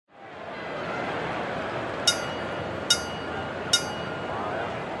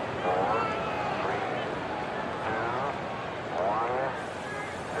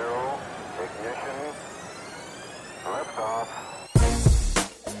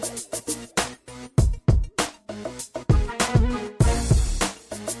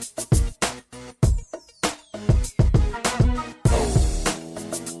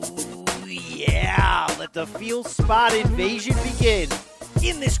heel spot invasion begin.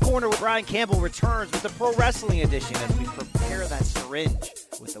 In this corner, Brian Campbell returns with the Pro Wrestling Edition as we prepare that syringe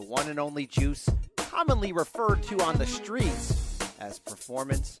with the one and only juice, commonly referred to on the streets as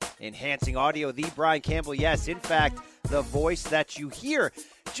performance-enhancing audio. The Brian Campbell, yes, in fact, the voice that you hear.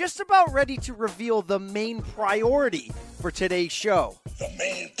 Just about ready to reveal the main priority for today's show. The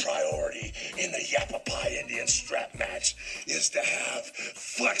main priority in the Yapapai Indian strap match is to have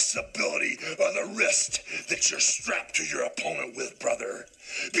flexibility on the wrist that you're strapped to your opponent with, brother.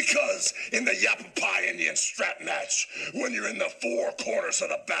 Because in the Yapapai Indian strap match, when you're in the four corners of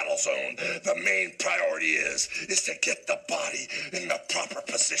the battle zone, the main priority is to get the body in the proper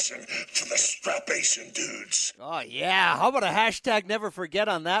position for the strapation dudes. Oh, yeah. How about a hashtag never forget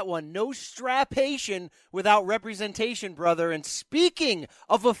on that one? No strapation without representation, brother. And speaking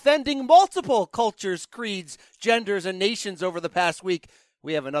of offending multiple cultures, creeds, genders, and nations over the past week,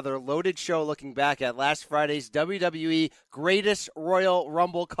 we have another loaded show looking back at last Friday's WWE Greatest Royal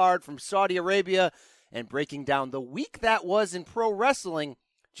Rumble card from Saudi Arabia and breaking down the week that was in pro wrestling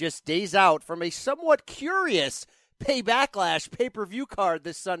just days out from a somewhat curious Backlash pay-per-view card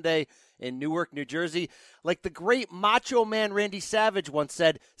this Sunday in Newark, New Jersey. Like the great Macho Man Randy Savage once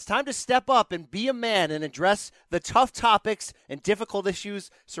said, it's time to step up and be a man and address the tough topics and difficult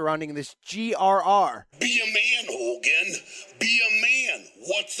issues surrounding this GRR. Be a man, Hogan. Be a man.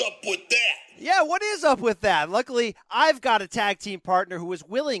 What's up with that? Yeah, what is up with that? Luckily, I've got a tag team partner who is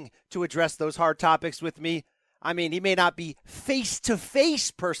willing to address those hard topics with me. I mean, he may not be face-to-face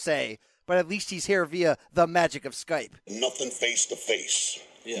per se, but at least he's here via the magic of Skype. Nothing face-to-face.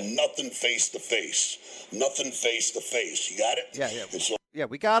 Yeah. Nothing face-to-face. Nothing face-to-face. You got it? Yeah,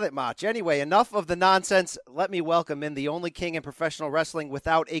 we got it, Mach. Anyway, enough of the nonsense. Let me welcome in the only king in professional wrestling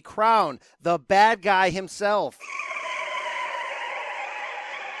without a crown, the bad guy himself.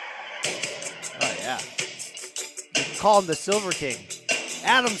 Oh, yeah. You can call him the Silver King.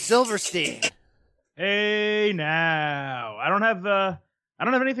 Adam Silverstein. Hey, now. I don't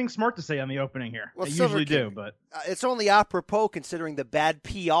have anything smart to say on the opening here. Well, I Silver usually King, do, but it's only apropos considering the bad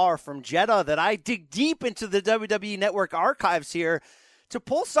PR from Jeddah that I dig deep into the WWE Network archives here to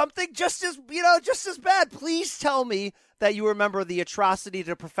pull something just as bad. Please tell me that you remember the atrocity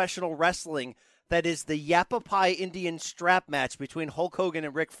to professional wrestling that is the Yapapai Indian strap match between Hulk Hogan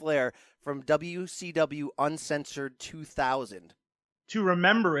and Ric Flair from WCW Uncensored 2000. To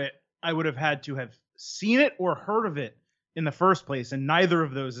remember it, I would have had to have seen it or heard of it in the first place, and neither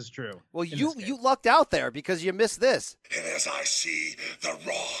of those is true. Well, you lucked out there because you missed this. And as I see the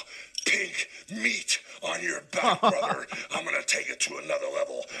raw pink meat on your back, brother, I'm going to take it to another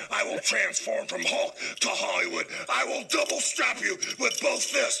level. I will transform from Hulk to Hollywood. I will double strap you with both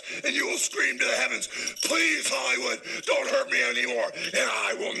fists, and you will scream to the heavens, please, Hollywood, don't hurt me anymore, and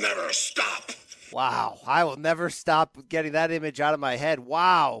I will never stop. Wow, I will never stop getting that image out of my head.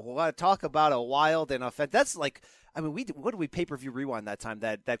 Wow, we'll talk about a wild and offensive. That's like, I mean, what did we pay-per-view rewind that time?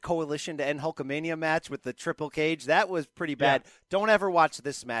 That Coalition to end Hulkamania match with the triple cage? That was pretty bad. Yeah. Don't ever watch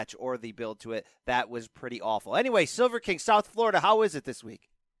this match or the build to it. That was pretty awful. Anyway, Silver King, South Florida, how is it this week?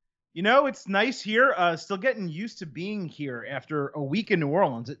 You know, it's nice here. Still getting used to being here after a week in New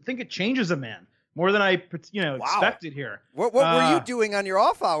Orleans. I think it changes a man more than I expected here. What were you doing on your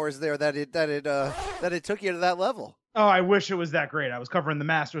off hours there that it took you to that level? Oh, I wish it was that great. I was covering the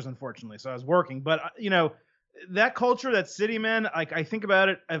Masters, unfortunately, so I was working. But, that culture, that city, man, I think about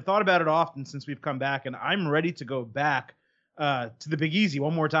it. I've thought about it often since we've come back, and I'm ready to go back to the Big Easy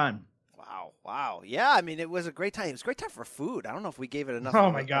one more time. Wow. Yeah, I mean, it was a great time. It was a great time for food. I don't know if we gave it enough.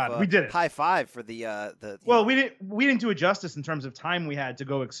 Oh my God, we did it. High five for the. Well, we didn't do it justice in terms of time we had to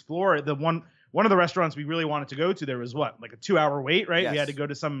go explore. The one of the restaurants we really wanted to go to, there was like a 2-hour wait, right? Yes. We had to go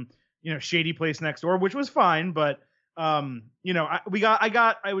to some shady place next door, which was fine, but I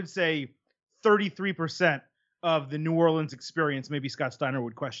got I would say 33% of the New Orleans experience. Maybe Scott Steiner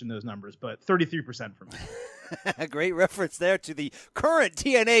would question those numbers, but 33% for me. Great reference there to the current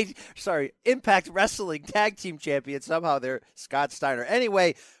Impact Wrestling Tag Team Champion. Somehow they're Scott Steiner.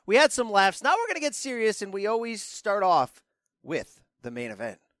 Anyway, we had some laughs. Now we're going to get serious, and we always start off with the main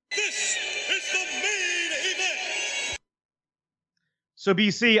event. This is the main event. So,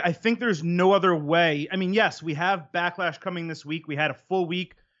 BC, I think there's no other way. I mean, yes, we have Backlash coming this week. We had a full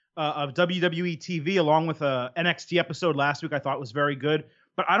week of WWE TV along with a NXT episode last week I thought was very good.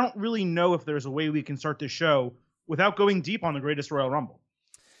 But I don't really know if there's a way we can start this show without going deep on the Greatest Royal Rumble.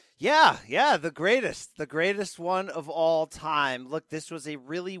 Yeah, the greatest one of all time. Look, this was a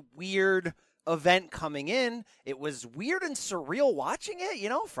really weird event coming in. It was weird and surreal watching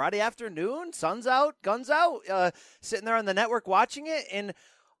it, Friday afternoon, sun's out, guns out, sitting there on the network watching it. And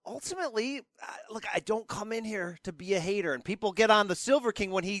ultimately, look, I don't come in here to be a hater, and people get on the Silver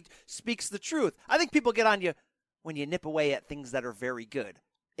King when he speaks the truth. I think people get on you when you nip away at things that are very good.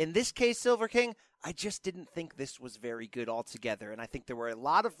 In this case, Silver King, I just didn't think this was very good altogether, and I think there were a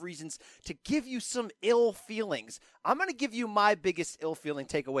lot of reasons to give you some ill feelings. I'm going to give you my biggest ill feeling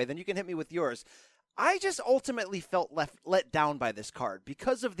takeaway, then you can hit me with yours. I just ultimately felt let down by this card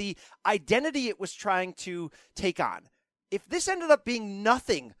because of the identity it was trying to take on. If this ended up being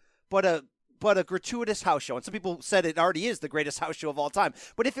nothing but a gratuitous house show, and some people said it already is the greatest house show of all time,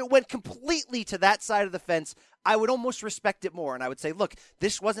 but if it went completely to that side of the fence, I would almost respect it more. And I would say, look,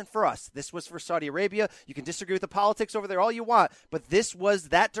 this wasn't for us. This was for Saudi Arabia. You can disagree with the politics over there all you want, but this was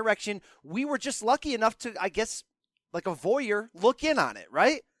that direction. We were just lucky enough to, I guess, like a voyeur, look in on it,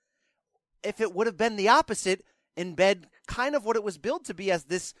 right? If it would have been the opposite, in bed, kind of what it was billed to be as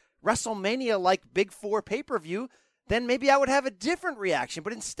this WrestleMania-like Big Four pay-per-view, then maybe I would have a different reaction.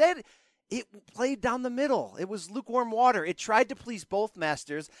 But instead, it played down the middle. It was lukewarm water. It tried to please both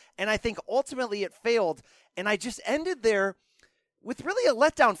masters, and I think ultimately it failed. And I just ended there with really a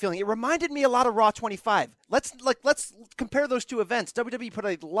letdown feeling. It reminded me a lot of Raw 25. Let's compare those two events. WWE put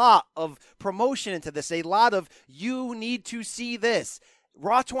a lot of promotion into this, a lot of you need to see this.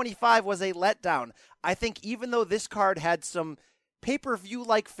 Raw 25 was a letdown. I think even though this card had some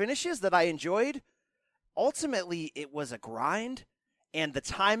pay-per-view-like finishes that I enjoyed, ultimately it was a grind, and the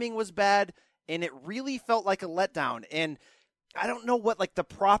timing was bad, and it really felt like a letdown. And I don't know what like the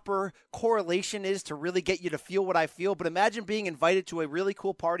proper correlation is to really get you to feel what I feel, but imagine being invited to a really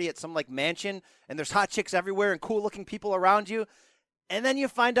cool party at some like mansion, and there's hot chicks everywhere and cool-looking people around you, and then you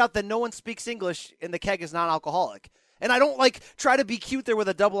find out that no one speaks English and the keg is non-alcoholic. And I don't like try to be cute there with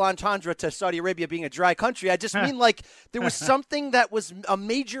a double entendre to Saudi Arabia being a dry country. I just mean like there was something that was a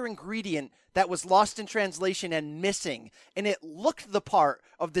major ingredient that was lost in translation and missing. And it looked the part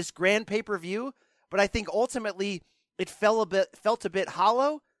of this grand pay-per-view, but I think ultimately it felt a bit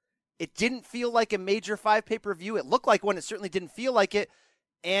hollow. It didn't feel like a major 5 pay-per-view. It looked like one. It certainly didn't feel like it.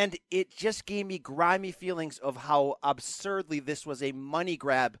 And it just gave me grimy feelings of how absurdly this was a money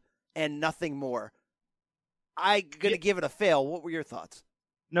grab and nothing more. I'm going to give it a fail. What were your thoughts?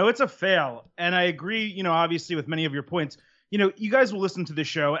 No, it's a fail. And I agree, obviously with many of your points. You guys will listen to this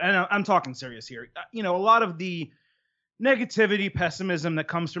show, and I'm talking serious here. A lot of the negativity, pessimism that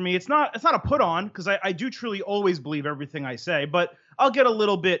comes from me, it's not a put on, because I do truly always believe everything I say, but I'll get a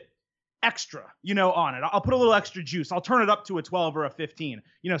little bit extra, on it. I'll put a little extra juice. I'll turn it up to a 12 or a 15,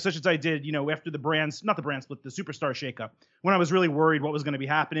 such as I did, after the Superstar shakeup, when I was really worried what was going to be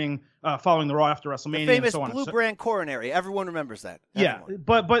happening following the Raw after WrestleMania. The famous and so on. blue brand coronary. Everyone remembers that. Everyone.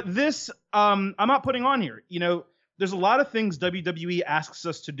 Yeah, but this, I'm not putting on here. There's a lot of things WWE asks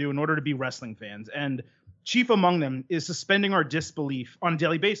us to do in order to be wrestling fans, and chief among them is suspending our disbelief on a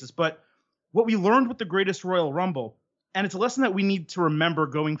daily basis. But what we learned with the Greatest Royal Rumble, and it's a lesson that we need to remember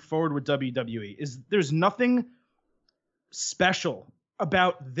going forward with WWE, is there's nothing special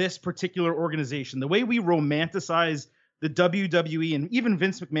about this particular organization. The way we romanticize the WWE and even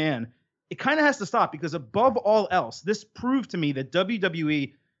Vince McMahon, it kind of has to stop, because above all else, this proved to me that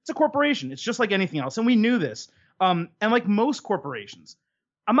WWE, it's a corporation. It's just like anything else. And we knew this. And like most corporations,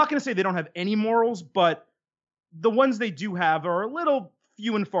 I'm not going to say they don't have any morals, but the ones they do have are a little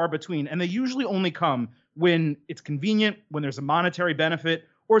few and far between. And they usually only come when it's convenient, when there's a monetary benefit,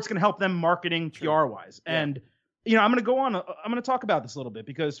 or it's going to help them marketing PR-wise. Yeah. And, I'm going to go on. I'm going to talk about this a little bit,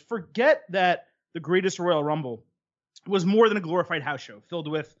 because forget that the Greatest Royal Rumble was more than a glorified house show filled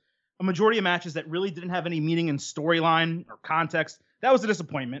with a majority of matches that really didn't have any meaning in storyline or context. That was a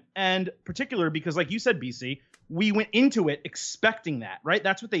disappointment. And particular because, like you said, BC, we went into it expecting that, right?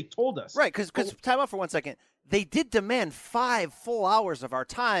 That's what they told us. Right, because time out for 1 second. They did demand 5 full hours of our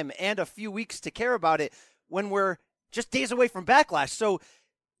time and a few weeks to care about it when we're just days away from Backlash. So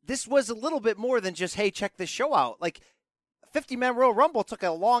this was a little bit more than just, hey, check this show out. Like, 50-man Royal Rumble took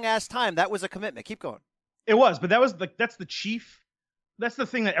a long-ass time. That was a commitment. Keep going. It was, but that's the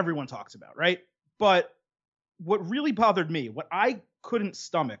thing that everyone talks about, right? But what really bothered me, what I couldn't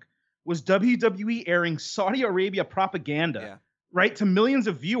stomach, was WWE airing Saudi Arabia propaganda, right, to millions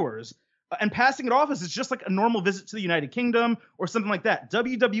of viewers, and passing it off as it's just like a normal visit to the United Kingdom or something like that.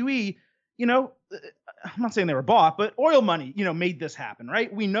 WWE, I'm not saying they were bought, but oil money, made this happen,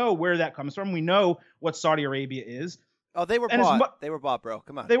 right? We know where that comes from. We know what Saudi Arabia is. Oh, they were bought. They were bought, bro.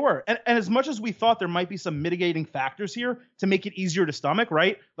 Come on. They were. And as much as we thought there might be some mitigating factors here to make it easier to stomach,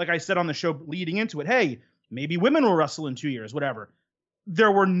 right? Like I said on the show leading into it, hey, maybe women will wrestle in 2 years, whatever.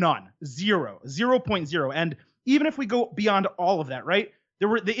 There were none. 0.0. And even if we go beyond all of that, right? There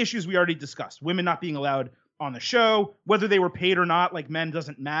were the issues we already discussed. Women not being allowed on the show, whether they were paid or not, like men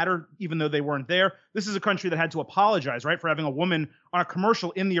doesn't matter, even though they weren't there. This is a country that had to apologize, right, for having a woman on a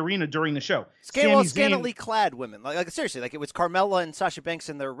commercial in the arena during the show. Scantily clad women. Like seriously, like it was Carmella and Sasha Banks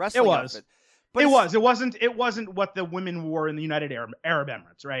in their wrestling outfit. But it wasn't what the women wore in the United Arab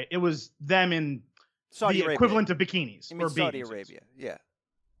Emirates, right? It was them in Saudi the Arabia. Equivalent of bikinis. Or Saudi Arabia, yeah.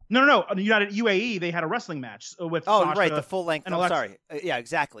 No. In the United UAE, they had a wrestling match with Sasha right, the full length. I'm sorry. Yeah,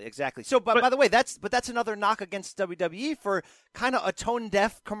 exactly. So, but by the way, that's another knock against WWE for kind of a tone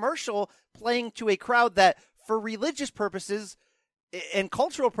deaf commercial playing to a crowd that, for religious purposes and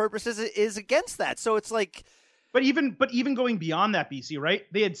cultural purposes, is against that. So it's like, but even going beyond that, BC, right?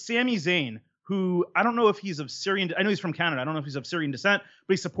 They had Sami Zayn, who I don't know if he's of Syrian. I know he's from Canada. I don't know if he's of Syrian descent,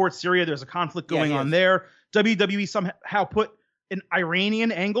 but he supports Syria. There's a conflict going on there. WWE somehow put an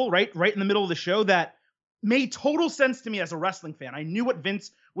Iranian angle right in the middle of the show that made total sense to me as a wrestling fan. I knew what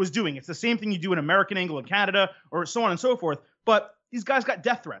Vince was doing. It's the same thing you do in American angle in Canada or so on and so forth. But these guys got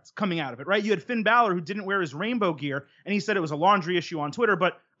death threats coming out of it, right? You had Finn Balor, who didn't wear his rainbow gear, and he said it was a laundry issue on Twitter.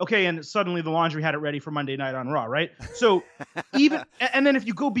 But okay, and suddenly the laundry had it ready for Monday Night on Raw, right? So and then if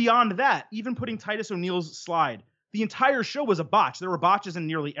you go beyond that, even putting Titus O'Neil's slide, the entire show was a botch. There were botches in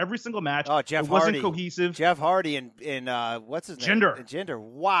nearly every single match. Oh, Jeff Hardy. It wasn't cohesive. Jeff Hardy and what's his name? Jinder.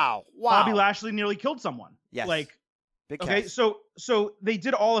 Wow. Bobby Lashley nearly killed someone. Yes. Big okay, so they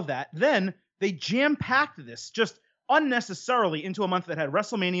did all of that. Then they jam-packed this just unnecessarily into a month that had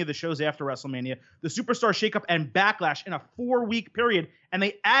WrestleMania, the shows after WrestleMania, the Superstar Shakeup, and Backlash in a 4-week period, and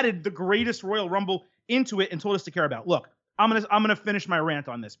they added the greatest Royal Rumble into it and told us to care about. Look, I'm gonna finish my rant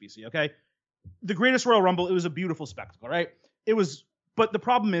on this, BC. Okay. The greatest Royal Rumble, it was a beautiful spectacle, right? But the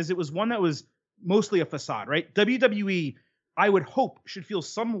problem is it was one that was mostly a facade, right? WWE, I would hope, should feel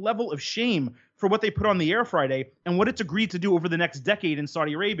some level of shame for what they put on the air Friday and what it's agreed to do over the next decade in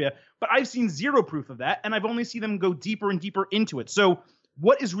Saudi Arabia. But I've seen zero proof of that, and I've only seen them go deeper and deeper into it. So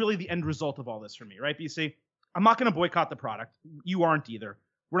what is really the end result of all this for me, right, BC? I'm not going to boycott the product. You aren't either.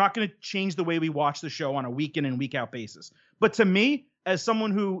 We're not going to change the way we watch the show on a week in and week out basis. But to me, as someone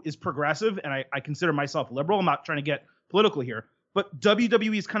who is progressive, and I consider myself liberal, I'm not trying to get political here, but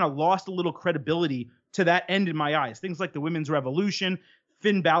WWE's kind of lost a little credibility to that end in my eyes. Things like the Women's Revolution,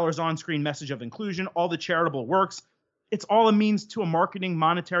 Finn Balor's on-screen message of inclusion, all the charitable works. It's all a means to a marketing,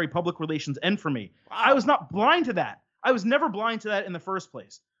 monetary, public relations end for me. Wow. I was not blind to that. I was never blind to that in the first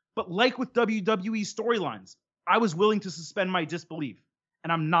place. But like with WWE storylines, I was willing to suspend my disbelief,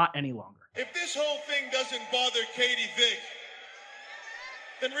 and I'm not any longer. If this whole thing doesn't bother Katie Vick,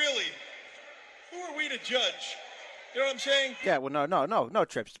 then really, who are we to judge? You know what I'm saying? Yeah, well, no,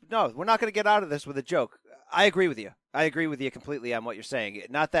 Trips. No, we're not going to get out of this with a joke. I agree with you. I agree with you completely on what you're saying.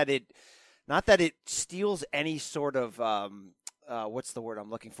 Not that it steals any sort of, what's the word I'm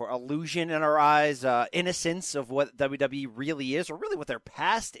looking for? Illusion in our eyes, innocence of what WWE really is, or really what their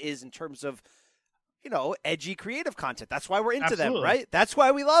past is in terms of, edgy creative content. That's why we're into them, right? That's why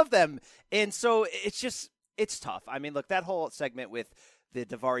we love them. And so it's tough. I mean, look, that whole segment with the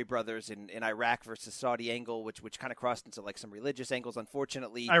Davari brothers in Iraq versus Saudi angle, which kind of crossed into like some religious angles,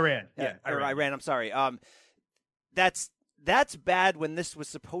 unfortunately. Iran. Iran, I'm sorry. That's bad when this was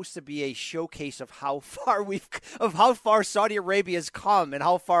supposed to be a showcase of how far Saudi Arabia has come and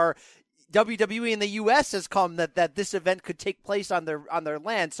how far WWE in the US has come that this event could take place on their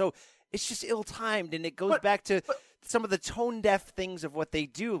land. So it's just ill-timed, and it goes back to some of the tone-deaf things of what they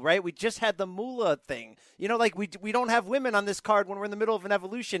do, right? We just had the Moolah thing. Like we don't have women on this card when we're in the middle of an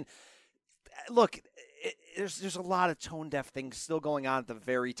evolution. Look, there's a lot of tone-deaf things still going on at the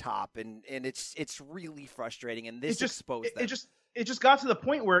very top, and it's really frustrating, and this exposed them. It just got to the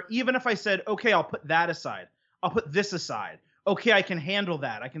point where even if I said, okay, I'll put that aside, I'll put this aside, okay, I can handle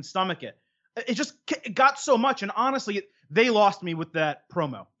that, I can stomach it. It got so much, and honestly, they lost me with that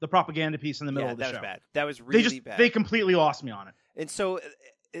promo, the propaganda piece in the middle of the show. That was bad. That was really bad. They completely lost me on it. And so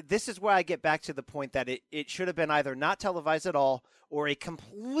this is where I get back to the point that it should have been either not televised at all or a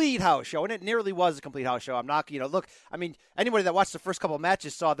complete house show, and it nearly was a complete house show. I'm not, look, I mean, anybody that watched the first couple of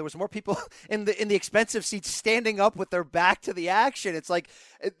matches saw there was more people in the expensive seats standing up with their back to the action. It's like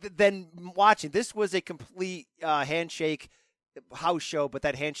than watching. This was a complete handshake house show, but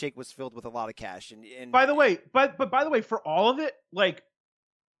that handshake was filled with a lot of cash. And by the way, for all of it, like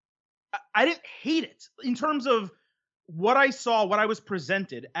I didn't hate it in terms of what I saw, what I was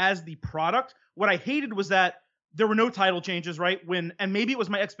presented as the product. What I hated was that there were no title changes, right? And maybe it was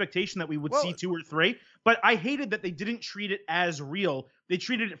my expectation that we would see 2 or 3, but I hated that they didn't treat it as real. They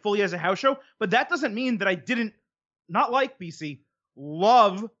treated it fully as a house show, but that doesn't mean that I didn't, not like BC,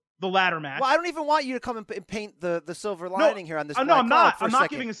 love the ladder match. Well, I don't even want you to come and paint the silver lining here on this. No, I'm not. I'm not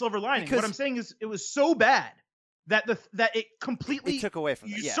second. giving a silver lining. What I'm saying is it was so bad that it completely took away from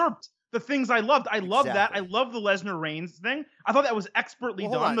usurped the things I loved. I loved that. I love the Lesnar Reigns thing. I thought that was expertly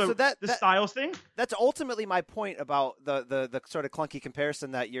done. The Styles thing. That's ultimately my point about the sort of clunky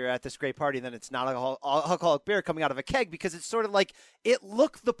comparison that you're at this great party, and then it's not alcoholic beer coming out of a keg, because it's sort of like it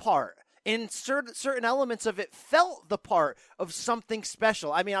looked the part. In certain elements of it felt the part of something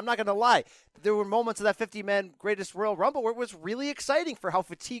special. I mean, I'm not going to lie. There were moments of that 50-man Greatest Royal Rumble where it was really exciting for how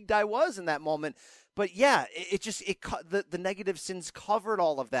fatigued I was in that moment. But yeah, the negative sins covered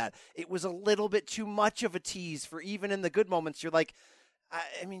all of that. It was a little bit too much of a tease for even in the good moments. You're like,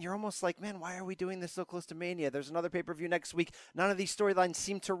 I mean, you're almost like, man, why are we doing this so close to Mania? There's another pay-per-view next week. None of these storylines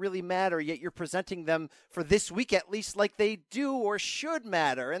seem to really matter, yet you're presenting them for this week at least like they do or should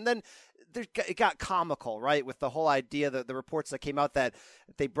matter. And then it got comical, right, with the whole idea that the reports that came out that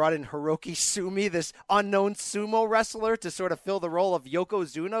they brought in Hiroki Sumi, this unknown sumo wrestler, to sort of fill the role of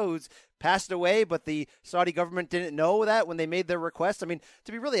Yokozuna, who's passed away, but the Saudi government didn't know that when they made their request. I mean,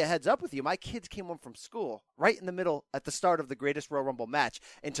 to be really a heads up with you, my kids came home from school right in the middle at the start of the Greatest Royal Rumble match.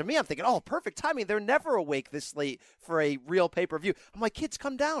 And to me, I'm thinking, oh, perfect timing. They're never awake this late for a real pay-per-view. I'm like, kids,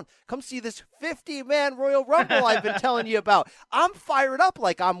 come down. Come see this 50-man Royal Rumble I've been telling you about. I'm fired up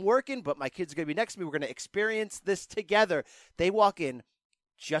like I'm working, but my kids are going to be next to me. We're going to experience this together. They walk in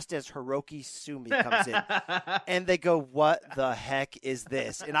just as Hiroki Sumi comes in, and they go, what the heck is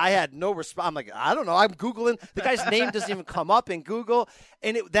this? And I had no response. I'm like, I don't know. I'm Googling. The guy's name doesn't even come up in Google.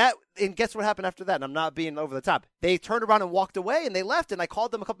 And guess what happened after that? And I'm not being over the top. They turned around and walked away, and they left, and I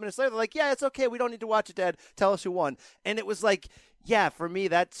called them a couple minutes later. They're like, yeah, it's okay. We don't need to watch it, Dad. Tell us who won. And it was like, yeah, for me,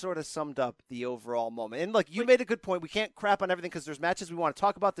 that sort of summed up the overall moment. And look, you made a good point. We can't crap on everything because there's matches we want to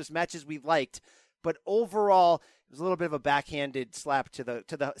talk about. There's matches we liked. But overall, it was a little bit of a backhanded slap to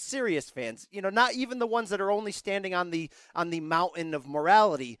the serious fans. You know, not even the ones that are only standing on the mountain of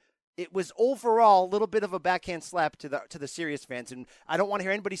morality. It was overall a little bit of a backhand slap to the serious fans. And I don't want to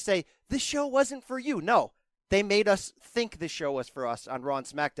hear anybody say, this show wasn't for you. No. They made us think this show was for us on Raw and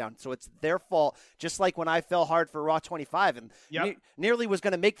SmackDown, so it's their fault. Just like when I fell hard for Raw 25 and nearly was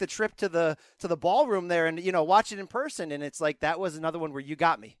going to make the trip to the ballroom there and watch it in person, and it's like that was another one where you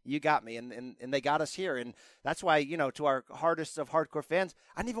got me, and they got us here, and that's why to our hardest of hardcore fans,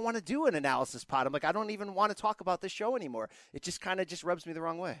 I didn't even want to do an analysis pod. I'm like, I don't even want to talk about this show anymore. It just kind of just rubs me the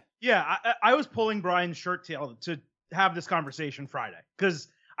wrong way. Yeah, I was pulling Brian's shirt tail to have this conversation Friday because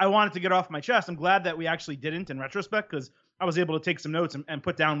I wanted to get off my chest. I'm glad that we actually didn't in retrospect because I was able to take some notes and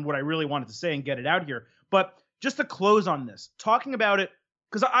put down what I really wanted to say and get it out here. But just to close on this, talking about it,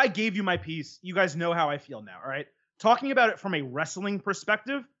 because I gave you my piece. You guys know how I feel now, all right? Talking about it from a wrestling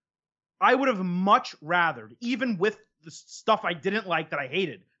perspective, I would have much rather, even with the stuff I didn't like that I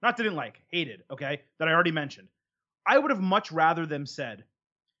hated, hated, okay, that I already mentioned, I would have much rather them said,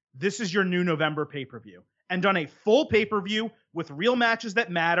 this is your new November pay-per-view, and done a full pay-per-view with real matches that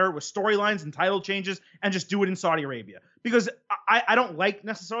matter, with storylines and title changes, and just do it in Saudi Arabia. Because I don't like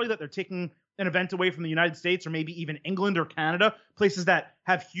necessarily that they're taking an event away from the United States or maybe even England or Canada, places that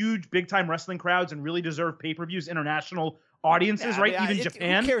have huge big-time wrestling crowds and really deserve pay-per-views, international audiences, right? Even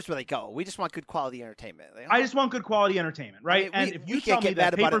Japan. Who cares where they go? We just want good quality entertainment. I just want good quality entertainment, right? I mean, and if you we tell can't me get that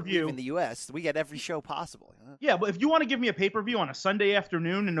mad about pay-per-view it in the U.S., we get every show possible. Yeah, but if you want to give me a pay-per-view on a Sunday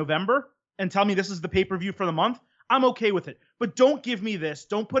afternoon in November and tell me this is the pay-per-view for the month, I'm okay with it. But don't give me this.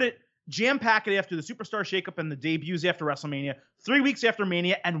 Don't put it jam-pack it after the Superstar Shakeup and the debuts after WrestleMania, 3 weeks after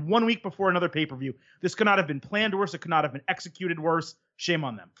Mania, and 1 week before another pay-per-view. This could not have been planned worse. It could not have been executed worse. Shame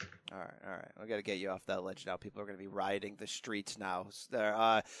on them. All right. We got to get you off that ledge now. People are going to be rioting the streets now.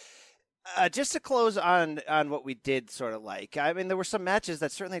 Just to close on what we did sort of like, I mean, there were some matches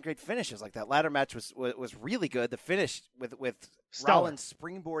that certainly had great finishes. Like that ladder match was really good. The finish with Rollins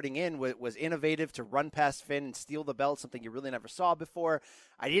springboarding in was innovative to run past Finn and steal the belt, something you really never saw before.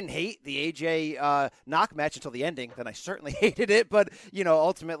 I didn't hate the AJ knock match until the ending. Then I certainly hated it. But,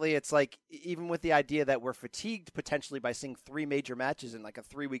 ultimately it's like even with the idea that we're fatigued potentially by seeing 3 major matches in like a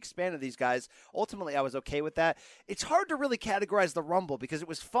 3-week span of these guys, ultimately I was okay with that. It's hard to really categorize the Rumble because it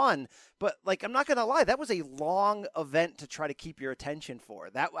was fun. But, like, I'm not going to lie, that was a long event to try to keep your attention for.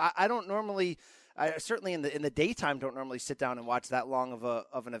 That I don't normally – I certainly in the daytime don't normally sit down and watch that long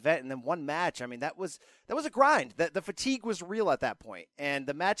of an event. And then one match, I mean, that was a grind. The fatigue was real at that point. And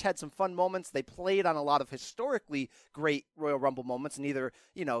the match had some fun moments. They played on a lot of historically great Royal Rumble moments and either,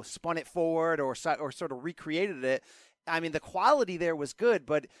 spun it forward or sort of recreated it. I mean, the quality there was good,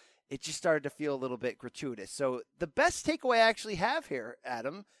 but it just started to feel a little bit gratuitous. So the best takeaway I actually have here,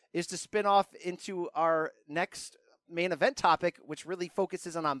 Adam, is to spin off into our next main event topic, which really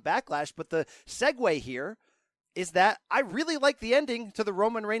focuses on Backlash. But the segue here is that I really like the ending to the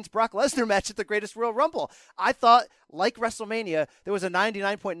Roman Reigns-Brock Lesnar match at the Greatest Royal Rumble. I thought, like WrestleMania, there was a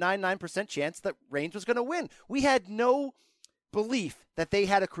 99.99% chance that Reigns was going to win. We had no belief that they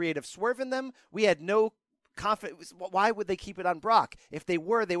had a creative swerve in them. We had no confidence. Why would they keep it on Brock? If they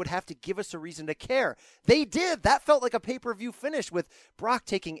were, they would have to give us a reason to care. They did. That felt like a pay-per-view finish with Brock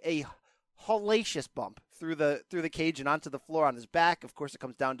taking a hellacious bump through the cage and onto the floor on his back. Of course, it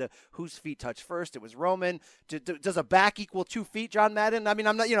comes down to whose feet touch first. It was Roman. Does a back equal 2 feet, John Madden? I mean,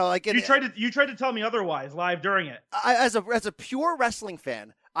 I'm not, you tried to tell me otherwise live during it. As a pure wrestling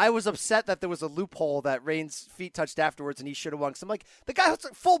fan, I was upset that there was a loophole that Reigns' feet touched afterwards and he should have won. So I'm like, the guy was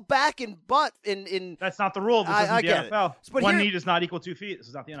full back and butt in. That's not the rule. This isn't the NFL. But one knee does not equal 2 feet. This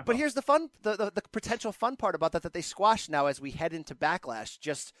is not the NFL. But here's the potential fun part about that they squashed now as we head into Backlash,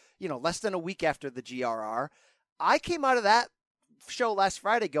 just, less than a week after the GRR. I came out of that show last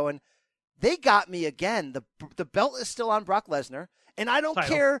Friday going, they got me again. The belt is still on Brock Lesnar, and I don't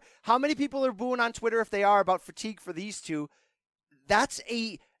care how many people are booing on Twitter if they are about fatigue for these two. That's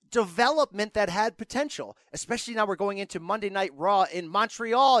a development that had potential, especially now we're going into Monday Night Raw in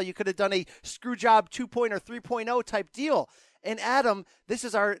Montreal. You could have done a Screwjob 2.0 or 3.0 type deal. And Adam, this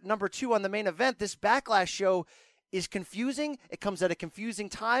is our number 2 on the main event. This Backlash show is confusing. It comes at a confusing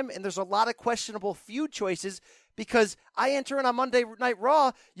time, and there's a lot of questionable feud choices because I enter in on Monday Night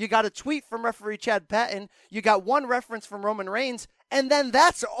Raw. You got a tweet from referee Chad Patton. You got one reference from Roman Reigns, and then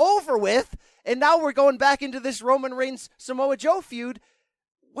that's over with. And now we're going back into this Roman Reigns Samoa Joe feud.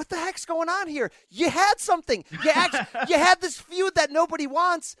 What the heck's going on here? You had something. You had this feud that nobody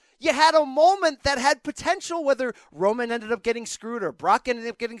wants. You had a moment that had potential, whether Roman ended up getting screwed or Brock ended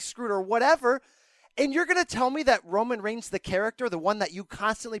up getting screwed or whatever. And you're going to tell me that Roman Reigns, the character, the one that you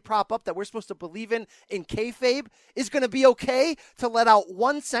constantly prop up, that we're supposed to believe in kayfabe, is going to be okay to let out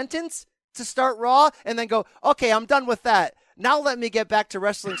one sentence to start Raw and then go, okay, I'm done with that. Now let me get back to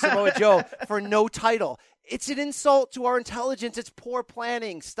wrestling Samoa Joe for no title. It's an insult to our intelligence. It's poor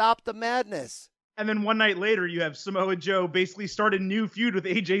planning. Stop the madness. And then one night later, you have Samoa Joe basically start a new feud with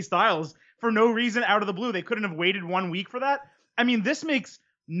AJ Styles for no reason out of the blue. They couldn't have waited 1 week for that. I mean, this makes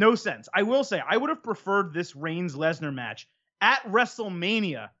no sense. I will say, I would have preferred this Reigns-Lesnar match at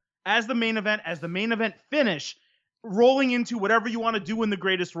WrestleMania as the main event finish, rolling into whatever you want to do in the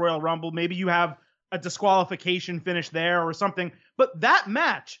Greatest Royal Rumble. Maybe you have a disqualification finish there or something. But that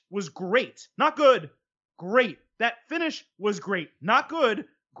match was great. Not good, great. That finish was great. Not good,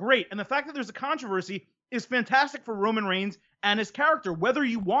 great. And the fact that there's a controversy is fantastic for Roman Reigns and his character, whether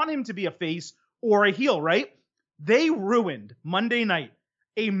you want him to be a face or a heel, right? They ruined Monday night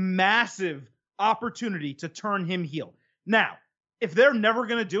a massive opportunity to turn him heel. Now, if they're never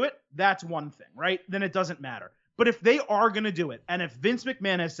going to do it, that's one thing, right? Then it doesn't matter. But if they are going to do it, and if Vince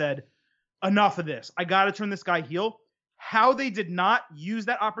McMahon has said, enough of this, I got to turn this guy heel, how they did not use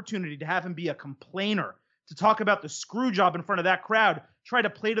that opportunity to have him be a complainer, to talk about the screw job in front of that crowd, try to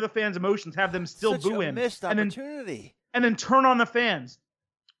play to the fans' emotions, have them still boo him. Missed opportunity. And then turn on the fans.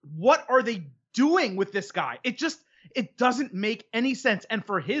 What are they doing with this guy? It doesn't make any sense. And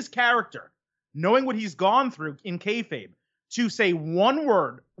for his character, knowing what he's gone through in kayfabe, to say one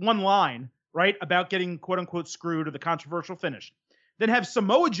word, one line, right, about getting quote-unquote screwed or the controversial finish, then have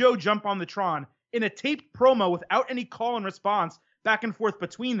Samoa Joe jump on the Tron in a taped promo without any call and response back and forth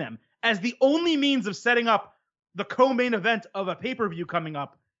between them as the only means of setting up the co-main event of a pay-per-view coming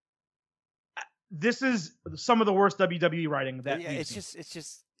up. This is some of the worst WWE writing that we've seen.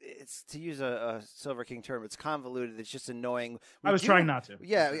 It's to use a Silver King term, it's convoluted. It's just annoying. I was trying not to.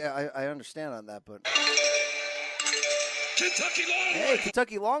 Yeah, I understand on that, but Kentucky Long Hey,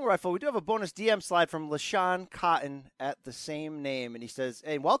 Kentucky Long Rifle. We do have a bonus DM slide from LaShawn Cotton at the same name. And he says,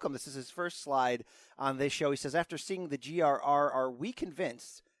 hey, welcome. This is his first slide on this show. He says, after seeing the GRR, are we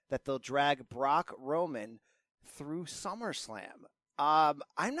convinced that they'll drag Brock Roman through SummerSlam?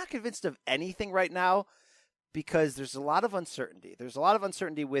 I'm not convinced of anything right now because there's a lot of uncertainty. There's a lot of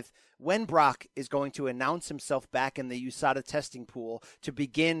uncertainty with when Brock is going to announce himself back in the USADA testing pool to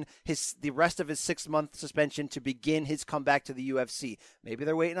begin the rest of his 6-month suspension, to begin his comeback to the UFC. Maybe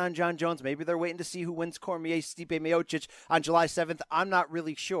they're waiting on John Jones. Maybe they're waiting to see who wins Cormier-Stipe Miocic on July 7th. I'm not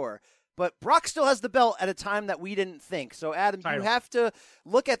really sure. But Brock still has the belt at a time that we didn't think. So, Adam, you have to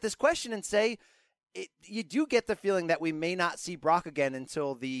look at this question and say, you do get the feeling that we may not see Brock again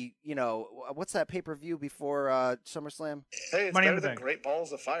until the, what's that pay-per-view before SummerSlam? Hey, it's Money in better the than Bank. Great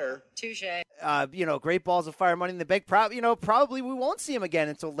Balls of Fire. Touche. Great Balls of Fire, Money in the Bank. Probably we won't see him again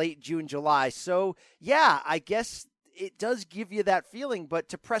until late June, July. So, yeah, I guess it does give you that feeling. But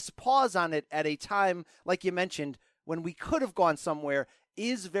to press pause on it at a time, like you mentioned, when we could have gone somewhere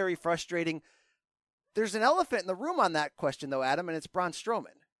is very frustrating. There's an elephant in the room on that question, though, Adam, and it's Braun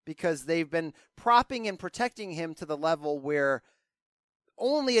Strowman, because they've been propping and protecting him to the level where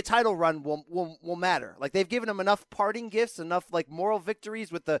only a title run will matter. Like, they've given him enough parting gifts, enough like moral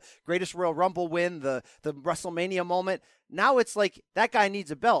victories with the greatest Royal Rumble win, the WrestleMania moment. Now it's like that guy needs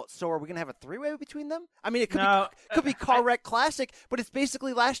a belt. So are we going to have a three-way between them? I mean, it could be car wreck classic, but it's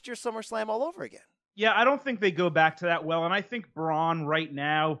basically last year's SummerSlam all over again. Yeah, I don't think they go back to that well. And I think Braun right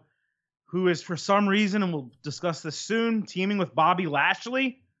now, who is for some reason, and we'll discuss this soon, teaming with Bobby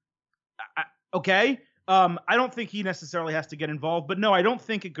Lashley. Okay. I don't think he necessarily has to get involved, but no, I don't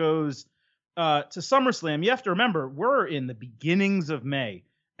think it goes to SummerSlam. You have to remember, we're in the beginnings of May,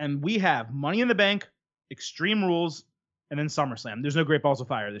 and we have Money in the Bank, Extreme Rules, and then SummerSlam. There's no Great Balls of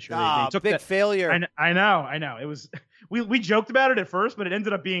Fire this year. They took big failure. I know. It was we joked about it at first, but it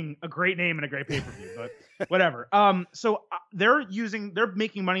ended up being a great name and a great pay-per-view. But whatever. So they're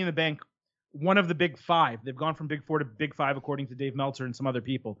making Money in the Bank one of the big five. They've gone from big four to big five, according to Dave Meltzer and some other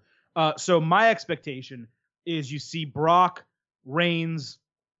people. So my expectation is you see Brock, Reigns,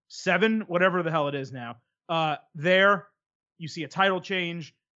 7, whatever the hell it is now. There, you see a title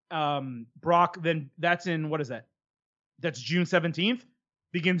change. Brock, then that's in, what is that? That's June 17th.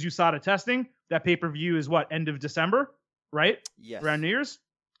 Begins USADA testing. That pay-per-view is what, end of December, right? Yes. Around New Year's.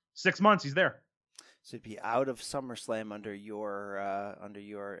 6 months, he's there. So it'd be out of SummerSlam under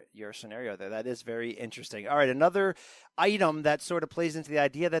your scenario there. That is very interesting. All right, another item that sort of plays into the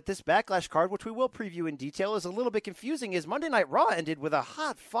idea that this Backlash card, which we will preview in detail, is a little bit confusing, is Monday Night Raw ended with a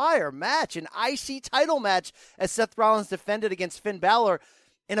hot fire match, an IC title match, as Seth Rollins defended against Finn Balor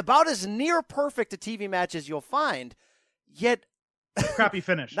in about as near perfect a TV match as you'll find. Yet crappy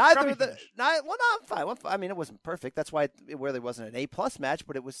finish. I'm fine. I mean, it wasn't perfect. That's why it really wasn't an A+ match,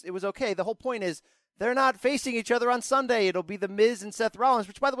 but it was okay. The whole point is they're not facing each other on Sunday. It'll be The Miz and Seth Rollins,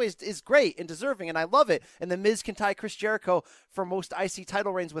 which, by the way, is great and deserving, and I love it. And The Miz can tie Chris Jericho for most IC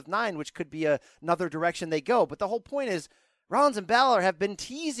title reigns with 9, which could be another direction they go. But the whole point is Rollins and Balor have been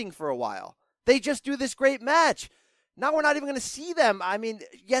teasing for a while. They just do this great match. Now we're not even going to see them. I mean,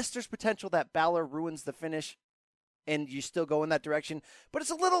 yes, there's potential that Balor ruins the finish and you still go in that direction. But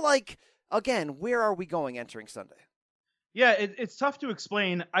it's a little like, again, where are we going entering Sunday? Yeah, it's tough to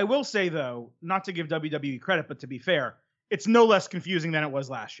explain. I will say, though, not to give WWE credit, but to be fair, it's no less confusing than it was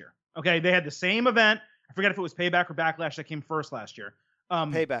last year. Okay, they had the same event. I forget if it was Payback or Backlash that came first last year.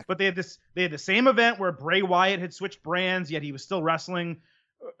 Payback. But they had the same event where Bray Wyatt had switched brands, yet he was still wrestling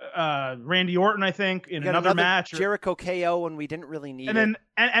Randy Orton, I think, in another match. Jericho KO, and we didn't really need it.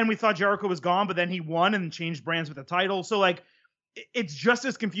 And we thought Jericho was gone, but then he won and changed brands with the title. So, like, it's just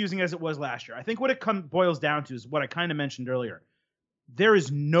as confusing as it was last year. I think what it boils down to is what I kind of mentioned earlier. There is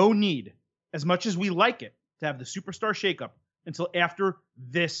no need, as much as we like it, to have the superstar shakeup until after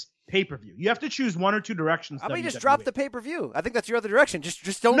this pay-per-view. You have to choose one or two directions. How about you just drop the pay-per-view? I think that's your other direction.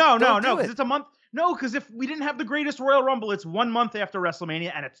 Just don't. No, because it's a month. No, because if we didn't have the greatest Royal Rumble, it's 1 month after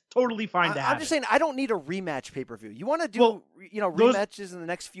WrestleMania, and it's totally fine to have. I'm just saying, I don't need a rematch pay-per-view. You want to do, rematches in the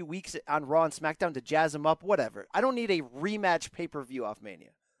next few weeks on Raw and SmackDown to jazz them up, whatever. I don't need a rematch pay-per-view off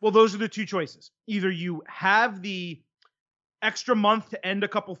Mania. Well, those are the two choices. Either you have the extra month to end a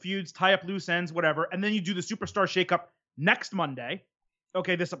couple feuds, tie up loose ends, whatever, and then you do the superstar shakeup next Monday.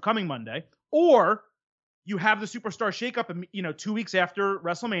 Okay, this upcoming Monday, or you have the superstar shakeup, 2 weeks after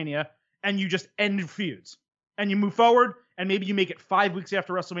WrestleMania, and you just end feuds, and you move forward, and maybe you make it 5 weeks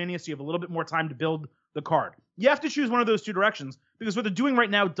after WrestleMania, so you have a little bit more time to build the card. You have to choose one of those two directions, because what they're doing right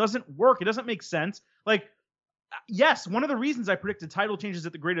now doesn't work. It doesn't make sense. Like, yes, one of the reasons I predicted title changes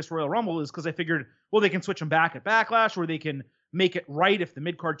at the Greatest Royal Rumble is because I figured, well, they can switch them back at Backlash, or they can make it right if the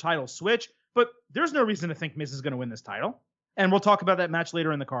mid-card titles switch, but there's no reason to think Miz is going to win this title. And we'll talk about that match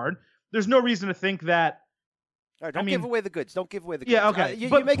later in the card. There's no reason to think that. All right, don't give away the goods. Don't give away the goods. Yeah, okay. You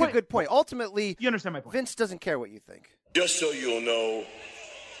make a good point. Ultimately, you understand my point. Vince doesn't care what you think. Just so you'll know,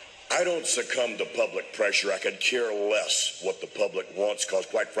 I don't succumb to public pressure. I could care less what the public wants because,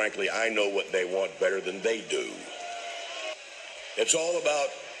 quite frankly, I know what they want better than they do. It's all about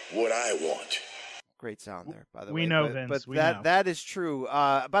what I want. Great sound there, by the way. We know, Vince. But that is true.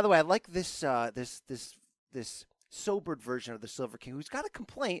 By the way, I like this sobered version of the Silver King, who's got a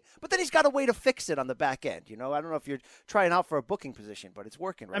complaint, but then he's got a way to fix it on the back end. I don't know if you're trying out for a booking position, but it's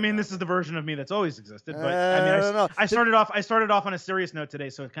working right now. This is the version of me that's always existed. But I don't know. I started off on a serious note today,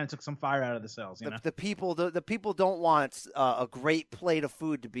 so it kind of took some fire out of the sails. The people don't want a great plate of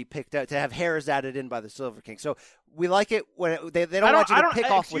food to be picked out, to have hairs added in by the Silver King. So we like it when they don't want you to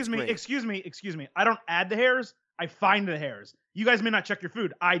pick off what's great. Excuse me. I don't add the hairs. I find the hairs. You guys may not check your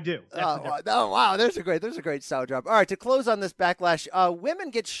food. I do. Wow. There's a great sound drop. All right, to close on this Backlash, women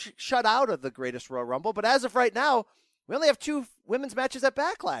get shut out of the Greatest Royal Rumble, but as of right now, we only have 2 women's matches at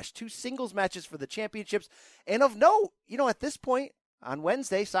Backlash, 2 singles matches for the championships. And of note, at this point on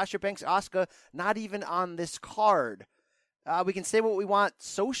Wednesday, Sasha Banks, Asuka, not even on this card. We can say what we want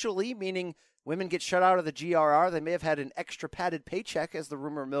socially, meaning women get shut out of the GRR. They may have had an extra padded paycheck, as the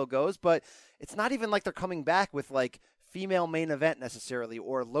rumor mill goes, but it's not even like they're coming back with like female main event necessarily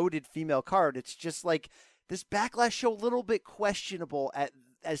or loaded female card. It's just like this Backlash show a little bit questionable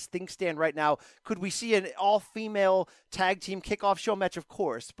as things stand right now. Could we see an all-female tag team kickoff show match? Of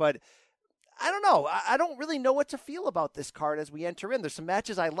course, but I don't know. I don't really know what to feel about this card as we enter in. There's some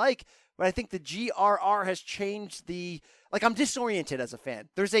matches I like, but I think the GRR has changed I'm disoriented as a fan.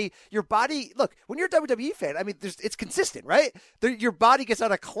 Your body, look, when you're a WWE fan, I mean, it's consistent, right? Your body gets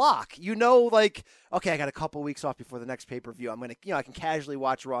on a clock. Okay, I got a couple weeks off before the next pay-per-view. I'm going to, I can casually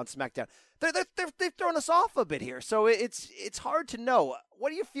watch Raw and SmackDown. They've thrown us off a bit here, so it's hard to know.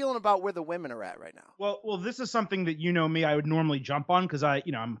 What are you feeling about where the women are at right now? Well, this is something that me, I would normally jump on because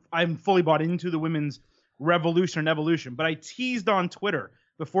I'm fully bought into the women's revolution and evolution. But I teased on Twitter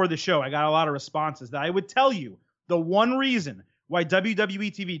before the show. I got a lot of responses that I would tell you the one reason why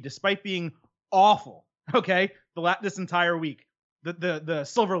WWE TV, despite being awful, okay, this entire week, the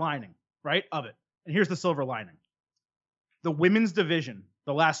silver lining, right, of it. And here's the silver lining. The women's division,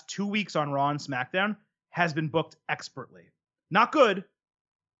 the last 2 weeks on Raw and SmackDown, has been booked expertly. Not good,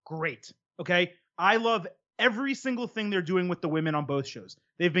 great, okay? I love every single thing they're doing with the women on both shows.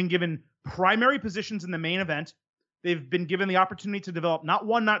 They've been given primary positions in the main event. They've been given the opportunity to develop not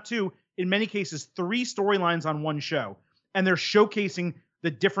 1, not 2, in many cases 3 storylines on one show. And they're showcasing the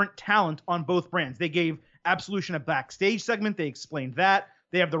different talent on both brands. They gave Absolution a backstage segment. They explained that.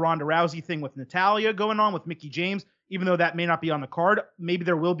 They have the Ronda Rousey thing with Natalya going on with Mickie James, even though that may not be on the card. Maybe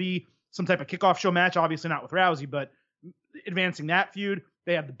there will be some type of kickoff show match, obviously not with Rousey, but advancing that feud.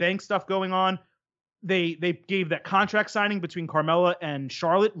 They have the Bank stuff going on. They gave that contract signing between Carmella and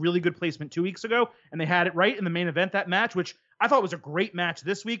Charlotte, really good placement 2 weeks ago, and they had it right in the main event, that match, which I thought was a great match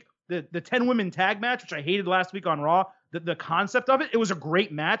this week. The 10-women tag match, which I hated last week on Raw, the concept of it was a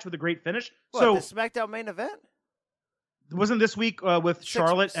great match with a great finish. The SmackDown main event? Wasn't this week with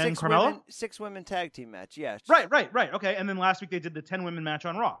Charlotte and Carmella? 6-women tag team match, yeah. Right. Okay, and then last week they did the 10-women match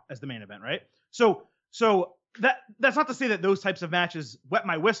on Raw as the main event, right? So that's not to say that those types of matches wet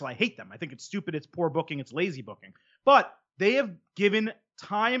my whistle. I hate them. I think it's stupid. It's poor booking. It's lazy booking. But they have given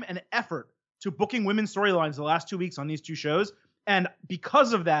time and effort to booking women's storylines the last 2 weeks on these 2 shows. And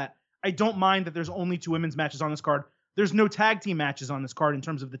because of that, I don't mind that there's only 2 women's matches on this card. There's no tag team matches on this card in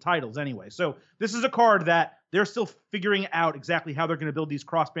terms of the titles anyway. So this is a card that they're still figuring out exactly how they're going to build these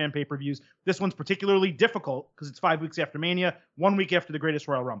cross-brand pay-per-views. This one's particularly difficult because it's 5 weeks after Mania, 1 week after the Greatest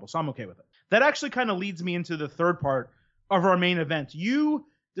Royal Rumble. So I'm okay with it. That actually kind of leads me into the third part of our main event. You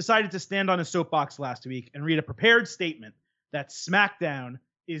decided to stand on a soapbox last week and read a prepared statement that SmackDown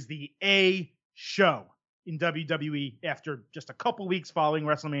is the A show in WWE after just a couple weeks following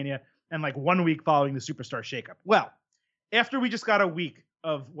WrestleMania and 1 week following the Superstar shakeup. Well, after we just got a week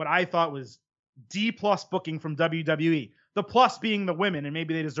of what I thought was D+ booking from WWE, the plus being the women, and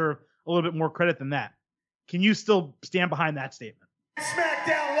maybe they deserve a little bit more credit than that. Can you still stand behind that statement?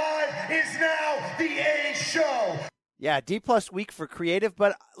 SmackDown Live is now the A show. Yeah, D+ week for creative,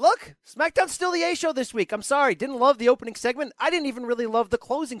 but look, SmackDown's still the A show this week. I'm sorry, didn't love the opening segment. I didn't even really love the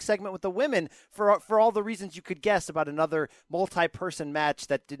closing segment with the women for all the reasons you could guess about another multi-person match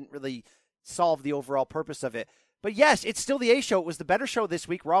that didn't really solve the overall purpose of it. But yes, it's still the A show. It was the better show this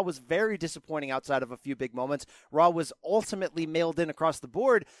week. Raw was very disappointing outside of a few big moments. Raw was ultimately mailed in across the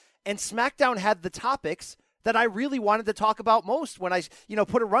board, and SmackDown had the topics that I really wanted to talk about most when I,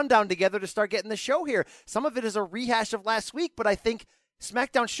 put a rundown together to start getting the show here. Some of it is a rehash of last week, but I think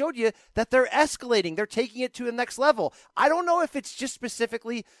SmackDown showed you that they're escalating. They're taking it to the next level. I don't know if it's just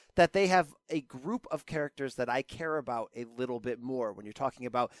specifically that they have a group of characters that I care about a little bit more. When you're talking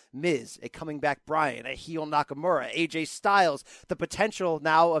about Miz, a coming back Bryan, a heel Nakamura, AJ Styles, the potential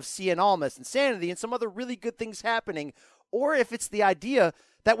now of Cien Almas, Insanity, and some other really good things happening. Or if it's the idea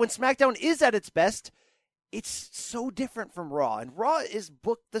that when SmackDown is at its best, it's so different from Raw, and Raw is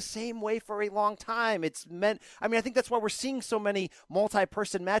booked the same way for a long time. I think that's why we're seeing so many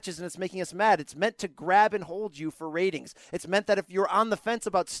multi-person matches, and it's making us mad. It's meant to grab and hold you for ratings. It's meant that if you're on the fence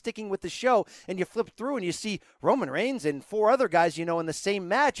about sticking with the show and you flip through and you see Roman Reigns and 4 other guys, in the same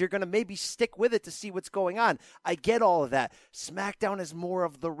match, you're going to maybe stick with it to see what's going on. I get all of that. SmackDown is more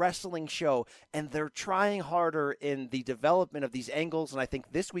of the wrestling show, and they're trying harder in the development of these angles, and I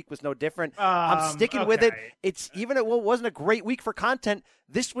think this week was no different. I'm sticking with it. it's even it wasn't a great week for content.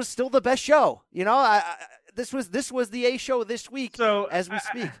 This was still the best show. This was the A show this week. So as we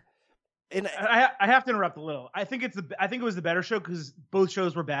speak. And I have to interrupt a little. I think it was the better show because both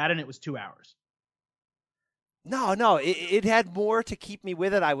shows were bad and it was 2 hours. No, it had more to keep me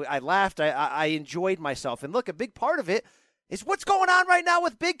with it. I laughed. I enjoyed myself. And look, a big part of it is what's going on right now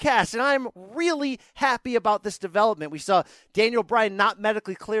with Big Cass, and I'm really happy about this development. We saw Daniel Bryan not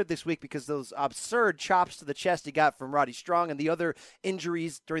medically cleared this week because those absurd chops to the chest he got from Roddy Strong and the other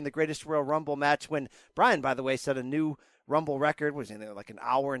injuries during the Greatest Royal Rumble match when Bryan, by the way, set a new Rumble record, was in there like an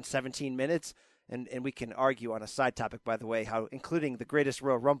hour and 17 minutes. And we can argue on a side topic, by the way, how including the Greatest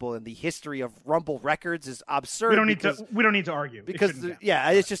Royal Rumble in the history of Rumble records is absurd. We don't need to argue. Because,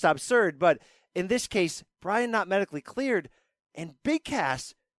 it's just absurd. But in this case, Bryan not medically cleared, and Big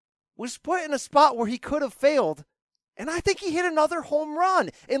Cass was put in a spot where he could have failed, and I think he hit another home run.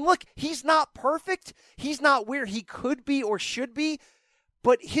 And look, he's not perfect. He's not where he could be or should be,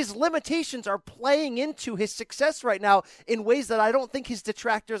 but his limitations are playing into his success right now in ways that I don't think his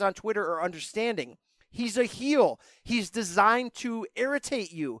detractors on Twitter are understanding. He's a heel. He's designed to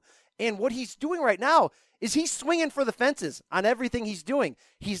irritate you. And what he's doing right now is he's swinging for the fences on everything he's doing.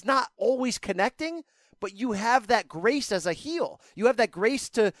 He's not always connecting, but you have that grace as a heel. You have that grace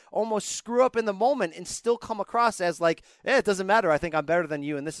to almost screw up in the moment and still come across as like, it doesn't matter. I think I'm better than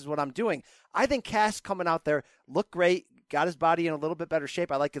you, and this is what I'm doing. I think Cass coming out there looked great, got his body in a little bit better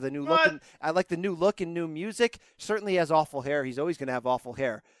shape. I like the new look. I like the new look and new music. Certainly has awful hair. He's always going to have awful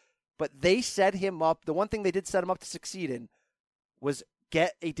hair. But they set him up. The one thing they did set him up to succeed in was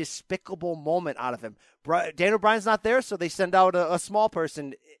get a despicable moment out of him. Daniel Bryan's not there, so they send out a small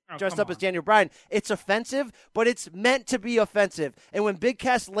person dressed up as Daniel Bryan. It's offensive, but it's meant to be offensive. And when Big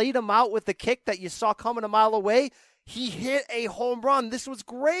Cass laid him out with the kick that you saw coming a mile away, he hit a home run. This was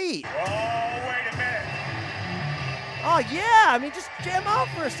great. Oh, wait a minute. Oh, yeah. I mean, just jam out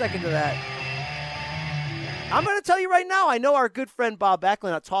for a second to that. I'm going to tell you right now, I know our good friend Bob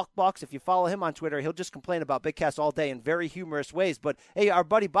Backlash at Talkbox. If you follow him on Twitter, he'll just complain about Big Cass all day in very humorous ways. But, hey, our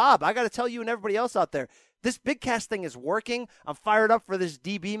buddy Bob, I got to tell you and everybody else out there, this Big Cass thing is working. I'm fired up for this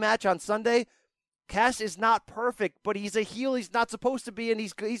DB match on Sunday. Cass is not perfect, but he's a heel he's not supposed to be, and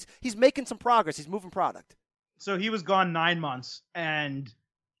he's making some progress. He's moving product. So he was gone 9 months, and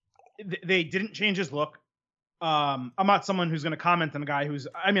they didn't change his look. I'm not someone who's going to comment on a guy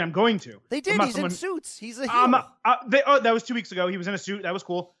I'm going to. They did. He's in suits. He's a heel. That was 2 weeks ago. He was in a suit. That was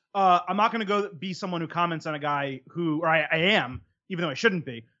cool. I'm not going to go be someone who comments on a guy who, or I am, even though I shouldn't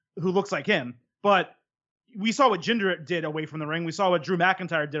be, who looks like him. But we saw what Jinder did away from the ring. We saw what Drew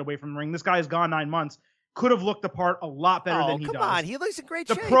McIntyre did away from the ring. This guy has gone 9 months. Could have looked the part a lot better than he does. Come on. He looks in great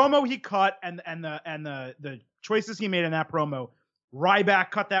shape. The promo he cut and the choices he made in that promo. Ryback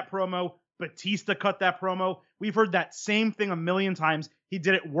cut that promo. Batista cut that promo. We've heard that same thing a million times. He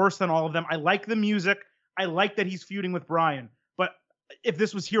did it worse than all of them. I like the music. I like that he's feuding with Bryan. But if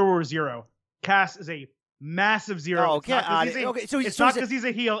this was Hero or Zero, Cass is a massive zero. Oh, okay. It's not because he's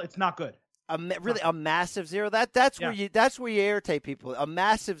a heel. It's not good. A massive zero. That's where you irritate people. A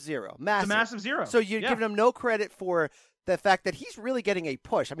massive zero. Massive. It's a massive zero. So you're giving him no credit for the fact that he's really getting a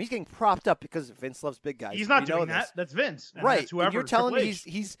push. I mean, he's getting propped up because Vince loves big guys. He's not doing that. That's Vince. Right. That's whoever. And you're telling me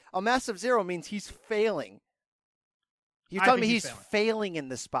he's a massive zero means he's failing. You're telling me he's failing in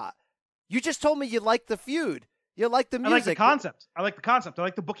this spot. You just told me you like the feud. You like the music. I like the concept. I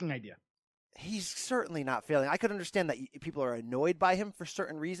like the booking idea. He's certainly not failing. I could understand that people are annoyed by him for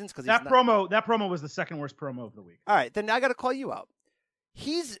certain reasons. Because that promo was the second worst promo of the week. All right. Then I got to call you out.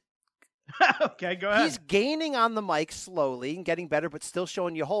 He's okay, go ahead. He's gaining on the mic slowly and getting better, but still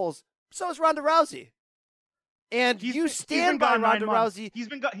showing you holes. So is Ronda Rousey. And you stand by Ronda Rousey. He's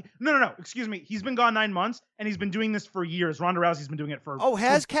been gone. No. Excuse me. He's been gone 9 months, and he's been doing this for years. Ronda Rousey's been doing it for. Oh,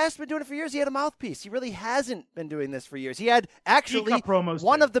 has Cass been doing it for years? He had a mouthpiece. He really hasn't been doing this for years. He had actually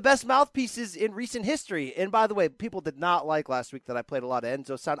one of the best mouthpieces in recent history. And by the way, people did not like last week that I played a lot of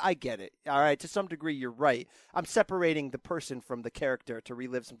Enzo sound. I get it. All right, to some degree, you're right. I'm separating the person from the character to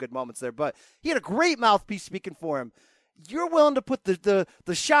relive some good moments there. But he had a great mouthpiece speaking for him. You're willing to put the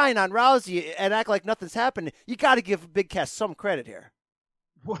shine on Rousey and act like nothing's happened. You got to give Big Cass some credit here.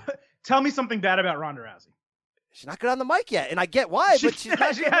 What? Tell me something bad about Ronda Rousey. She's not good on the mic yet, and I get why, but she's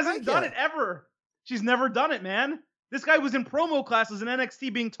not. She hasn't done it ever. She's never done it, man. This guy was in promo classes in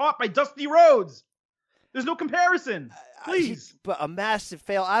NXT being taught by Dusty Rhodes. There's no comparison. Please. But a massive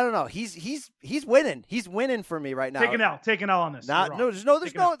fail. I don't know. He's winning. He's winning for me right now. Take an L on this.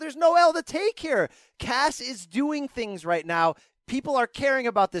 There's no L to take here. Cass is doing things right now People are caring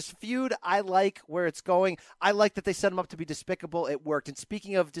about this feud. I like where it's going. I like that they set him up to be despicable. It worked. And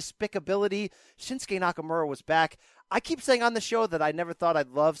speaking of despicability, Shinsuke Nakamura was back. I keep saying on the show that I never thought I'd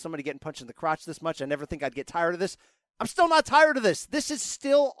love somebody getting punched in the crotch this much. I never think I'd get tired of this. I'm still not tired of this. This is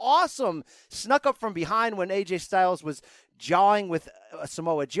still awesome. Snuck up from behind when AJ Styles was jawing with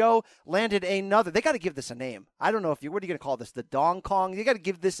Samoa Joe. Landed another. They got to give this a name. I don't know what are you going to call this? The Dong Kong? You got to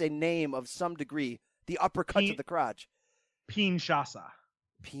give this a name of some degree. The uppercut to the crotch. Pinshasa.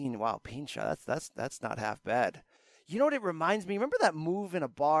 Wow, Pinsha. That's not half bad. You know what it reminds me? Remember that move in a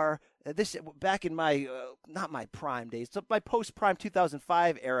bar? This back in my not my prime days, so my post-prime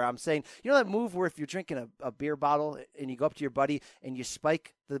 2005 era. I'm saying, you know that move where if you're drinking a beer bottle and you go up to your buddy and you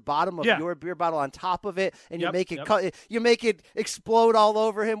spike the bottom of your beer bottle on top of it and you make it you make it explode all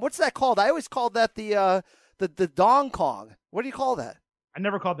over him. What's that called? I always called that the Dong Kong. What do you call that? I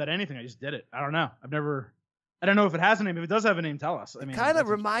never called that anything. I just did it. I don't know. I don't know if it has a name. If it does have a name, tell us. I mean, it kind of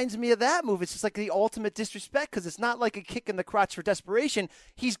reminds me of that move. It's just like the ultimate disrespect because it's not like a kick in the crotch for desperation.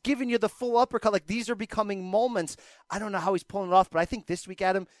 He's giving you the full uppercut. Like, these are becoming moments. I don't know how he's pulling it off, but I think this week,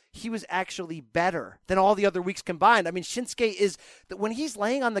 Adam, he was actually better than all the other weeks combined. I mean, Shinsuke is, when he's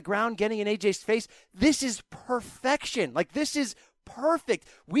laying on the ground getting in AJ's face, this is perfection. Like, this is perfect.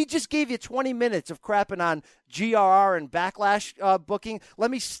 We just gave you 20 minutes of crapping on GRR and Backlash booking. Let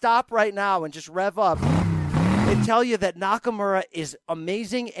me stop right now and just rev up and tell you that Nakamura is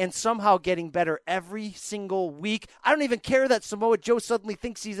amazing and somehow getting better every single week. I don't even care that Samoa Joe suddenly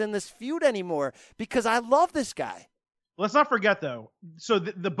thinks he's in this feud anymore because I love this guy. Let's not forget, though. So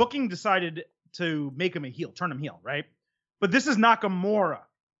the booking decided to make him a heel, turn him heel, right? But this is Nakamura.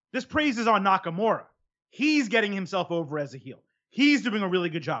 This praise is on Nakamura. He's getting himself over as a heel. He's doing a really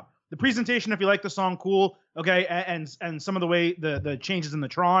good job. The presentation, if you like the song, cool. Okay, and some of the way the changes in the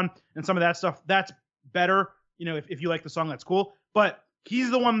Tron and some of that stuff, that's better. You know, if you like the song, that's cool. But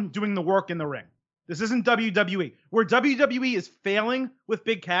he's the one doing the work in the ring. This isn't WWE, where WWE is failing with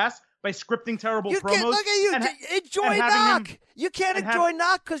Big Cass by scripting terrible promos. Look at you. Enjoy Knock. You can't enjoy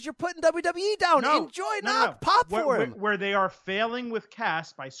Knock because you're putting WWE down. Enjoy Knock. Pop for him. Where they are failing with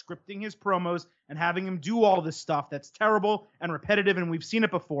Cass by scripting his promos and having him do all this stuff that's terrible and repetitive, and we've seen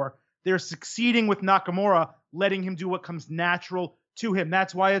it before. They're succeeding with Nakamura, letting him do what comes natural to him.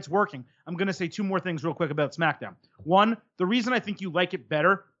 That's why it's working. I'm going to say two more things real quick about SmackDown. One, the reason I think you like it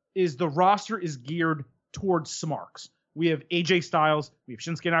better is the roster is geared towards smarks. We have AJ Styles, we have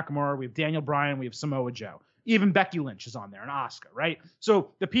Shinsuke Nakamura, we have Daniel Bryan, we have Samoa Joe. Even Becky Lynch is on there, and Asuka, right?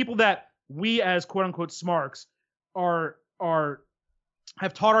 So the people that we as quote-unquote smarks have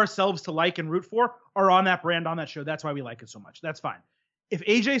taught ourselves to like and root for are on that brand, on that show. That's why we like it so much. That's fine. If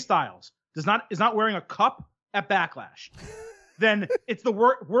AJ Styles is not wearing a cup at Backlash, then it's the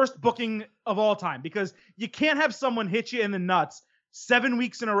worst booking of all time, because you can't have someone hit you in the nuts 7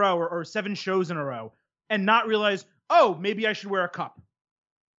 weeks in a row or 7 shows in a row and not realize, oh, maybe I should wear a cup.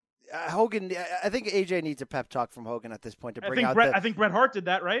 Hogan, I think AJ needs a pep talk from Hogan at this point to bring I think Bret Hart did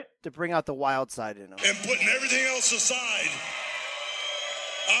that, right? To bring out the wild side in him. And putting everything else aside,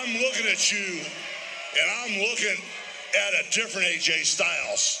 I'm looking at you, and I'm looking at a different AJ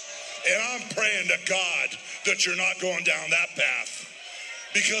Styles. And I'm praying to God that you're not going down that path.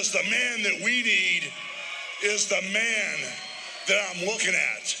 Because the man that we need is the man that I'm looking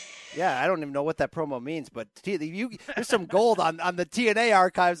at. Yeah, I don't even know what that promo means, but there's some gold on the TNA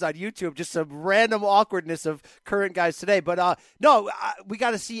archives on YouTube, just some random awkwardness of current guys today. But we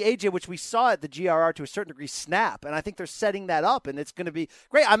got to see AJ, which we saw at the GRR to a certain degree, snap, and I think they're setting that up, and it's going to be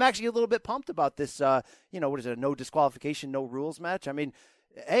great. I'm actually a little bit pumped about this, what is it, a no disqualification, no rules match? I mean,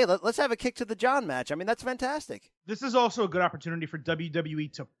 hey, let's have a kick to the John match. I mean, that's fantastic. This is also a good opportunity for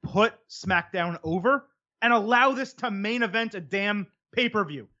WWE to put SmackDown over and allow this to main event a damn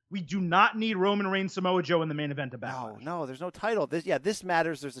pay-per-view. We do not need Roman Reigns, Samoa Joe in the main event of Backlash. No, there's no title. This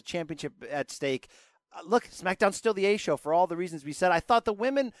matters. There's a championship at stake. Look, SmackDown's still the A show for all the reasons we said. I thought the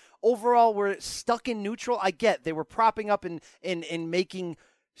women overall were stuck in neutral. I get they were propping up in making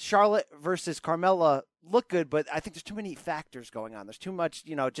Charlotte versus Carmella look good, but I think there's too many factors going on. There's too much,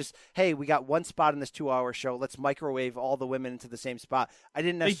 just, hey, we got one spot in this 2-hour show. Let's microwave all the women into the same spot. I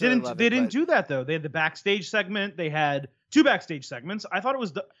didn't necessarily love it. They didn't do that, though. They had the backstage segment. They had 2 backstage segments. I thought it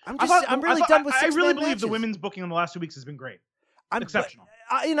was I'm really done with 6-man I really believe matches. the women's booking in the last 2 weeks has been great. Exceptional.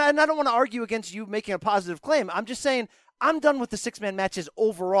 And I don't want to argue against you making a positive claim. I'm just saying I'm done with the 6-man matches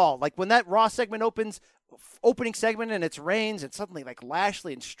overall. Like when that Raw segment opening segment, and it's Reigns, and suddenly like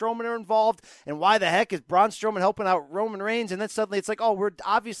Lashley and Strowman are involved, and why the heck is Braun Strowman helping out Roman Reigns? And then suddenly it's like, oh, we're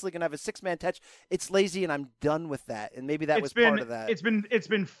obviously gonna have a 6-man touch. It's lazy, and I'm done with that. And maybe that was part of that. It's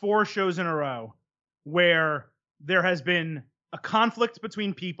been 4 shows in a row where there has been a conflict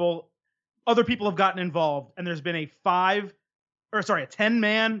between people, other people have gotten involved, and there's been a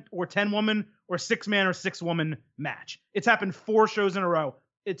 10-man or 10-woman or 6-man or 6-woman match. It's happened 4 shows in a row.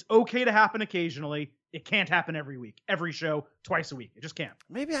 It's okay to happen occasionally. It can't happen every week, every show, twice a week. It just can't.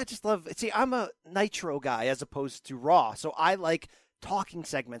 Maybe I just love, see, I'm a Nitro guy as opposed to Raw, so I like talking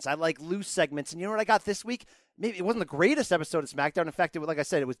segments. I like loose segments. And you know what I got this week? Maybe it wasn't the greatest episode of SmackDown. In fact, like I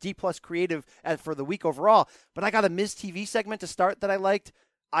said, it was D+ creative for the week overall. But I got a Miz TV segment to start that I liked.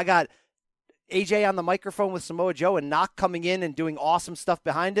 I got AJ on the microphone with Samoa Joe and Knock coming in and doing awesome stuff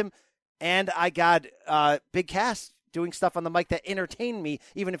behind him. And I got Big Cass doing stuff on the mic that entertained me,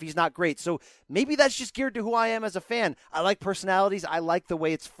 even if he's not great. So maybe that's just geared to who I am as a fan. I like personalities. I like the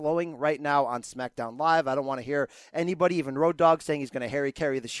way it's flowing right now on SmackDown Live. I don't want to hear anybody, even Road Dogg, saying he's going to Harry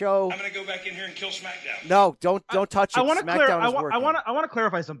carry the show. I'm going to go back in here and kill SmackDown. No, don't touch it. I want to to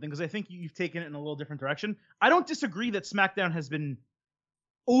clarify something because I think you've taken it in a little different direction. I don't disagree that SmackDown has been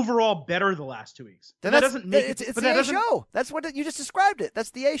overall better the last 2 weeks. Then that doesn't make it. It's the A show. That's what you just described it. That's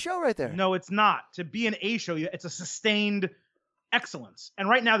the A show right there. No, it's not. To be an A show, it's a sustained excellence. And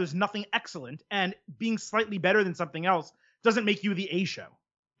right now, there's nothing excellent. And being slightly better than something else doesn't make you the A show.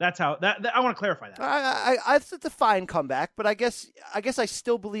 That's how that I want to clarify that. It's a fine comeback, but I guess I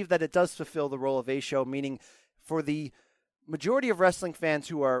still believe that it does fulfill the role of A show, meaning for the majority of wrestling fans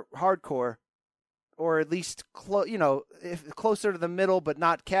who are hardcore, or at least closer to the middle but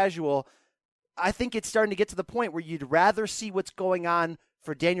not casual, I think it's starting to get to the point where you'd rather see what's going on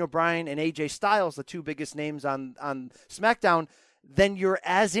for Daniel Bryan and AJ Styles, the 2 biggest names on SmackDown, than you're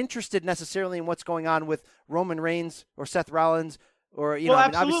as interested necessarily in what's going on with Roman Reigns or Seth Rollins. Or,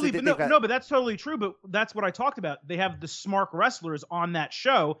 absolutely. But that's totally true. But that's what I talked about. They have the smart wrestlers on that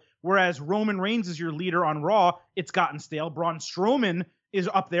show, whereas Roman Reigns is your leader on Raw. It's gotten stale. Braun Strowman is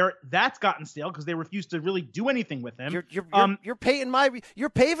up there. That's gotten stale because they refuse to really do anything with him. You're paving my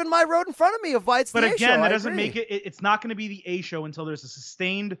road in front of me of why it's the A show. But again, that doesn't make it. It's not going to be the A show until there's a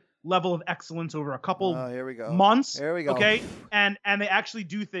sustained level of excellence over a couple months. Here we go. Okay, and they actually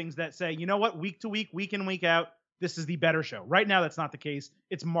do things that say, you know what, week to week, week in, week out, this is the better show. Right now, that's not the case.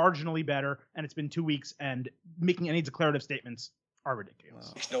 It's marginally better, and it's been 2 weeks, and making any declarative statements are ridiculous.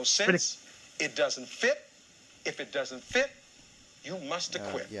 Wow. Makes no sense. It doesn't fit. If it doesn't fit, you must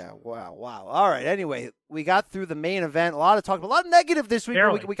acquit. Wow. All right. Anyway, we got through the main event. A lot of talk, a lot of negative this week.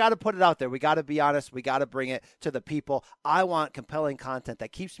 We got to put it out there. We got to be honest. We got to bring it to the people. I want compelling content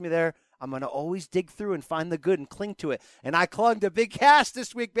that keeps me there. I'm going to always dig through and find the good and cling to it. And I clung to Big Cass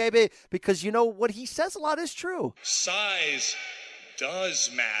this week, baby, because what he says a lot is true. Size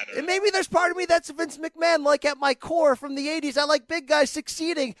does matter. And maybe there's part of me that's Vince McMahon, like at my core from the 80s. I like big guys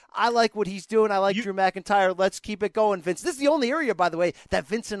succeeding. I like what he's doing. I like Drew McIntyre. Let's keep it going, Vince. This is the only area, by the way, that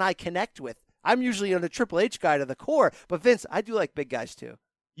Vince and I connect with. I'm usually on the Triple H guy to the core, but Vince, I do like big guys too.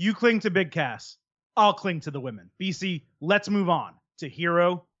 You cling to Big Cass. I'll cling to the women. BC, let's move on to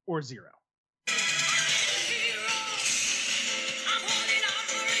Hero or Zero.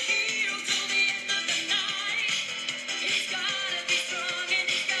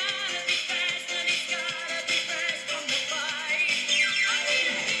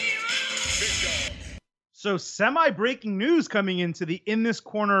 So semi-breaking news coming into the In This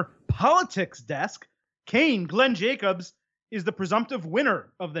Corner politics desk. Glenn Jacobs, is the presumptive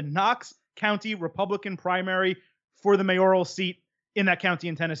winner of the Knox County Republican primary for the mayoral seat in that county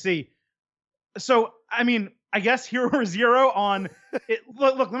in Tennessee. So, I mean, I guess Hero or Zero on it.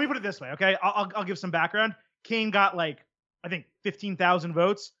 Look, let me put it this way, okay? I'll give some background. Kane got I think 15,000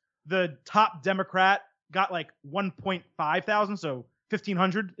 votes. The top Democrat got 1.5 thousand, so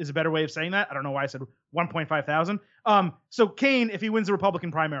 1,500 is a better way of saying that. I don't know why I said 1.5 thousand. So Kane, if he wins the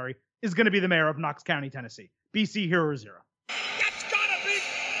Republican primary, is going to be the mayor of Knox County, Tennessee. BC, Hero or Zero? That's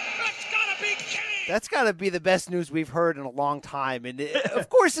gotta be Kane. That's got to be the best news we've heard in a long time. And of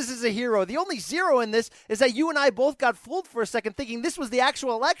course, this is a hero. The only zero in this is that you and I both got fooled for a second thinking this was the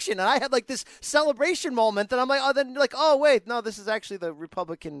actual election. And I had this celebration moment. And I'm oh, wait, no, this is actually the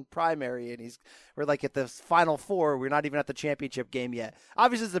Republican primary. And we're at the Final Four. We're not even at the championship game yet.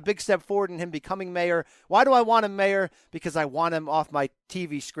 Obviously, it's a big step forward in him becoming mayor. Why do I want him mayor? Because I want him off my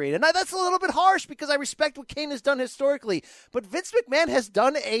TV screen. And that's a little bit harsh because I respect what Kane has done historically. But Vince McMahon has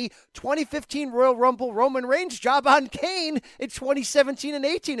done a 2015 Royal Rumble Roman Reigns job on Kane in 2017 and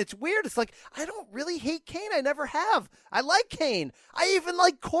 18. It's weird. It's I don't really hate Kane. I never have. I like Kane. I even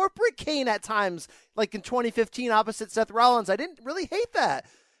like corporate Kane at times, in 2015 opposite Seth Rollins. I didn't really hate that.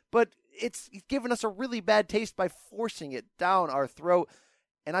 But it's given us a really bad taste by forcing it down our throat.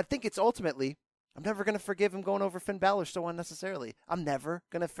 And I think it's ultimately, I'm never going to forgive him going over Finn Balor so unnecessarily. I'm never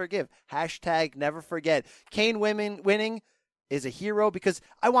going to forgive. # never forget. Kane winning is a hero because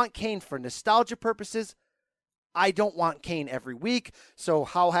I want Kane for nostalgia purposes. I don't want Kane every week. So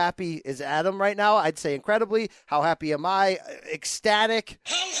how happy is Adam right now? I'd say incredibly. How happy am I? Ecstatic.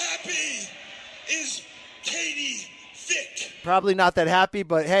 How happy is Katie Vick? Probably not that happy,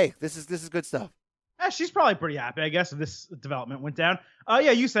 but hey, this is good stuff. She's probably pretty happy, I guess, if this development went down.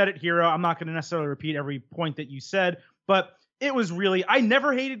 Yeah, you said it, hero. I'm not going to necessarily repeat every point that you said, but it was really, I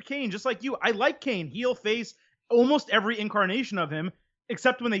never hated Kane, just like you. I like Kane, heel, face, almost every incarnation of him,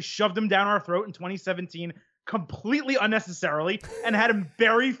 except when they shoved him down our throat in 2017 completely unnecessarily and had him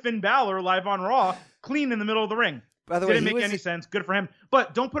bury Finn Balor live on Raw, clean in the middle of the ring. By the way, didn't make any sense. Good for him.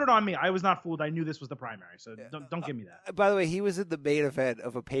 But don't put it on me. I was not fooled. I knew this was the primary, so don't give me that. By the way, he was in the main event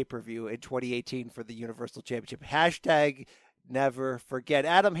of a pay-per-view in 2018 for the Universal Championship. Hashtag never forget.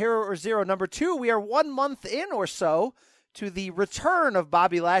 Adam, hero or zero? Number 2, we are 1 month in or so to the return of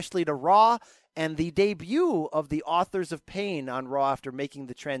Bobby Lashley to Raw and the debut of the Authors of Pain on Raw after making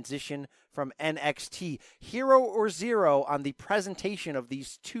the transition from NXT. Hero or zero on the presentation of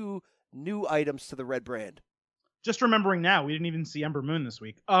these 2 new items to the red brand? Just remembering now, we didn't even see Ember Moon this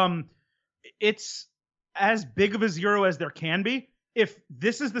week. It's as big of a zero as there can be. If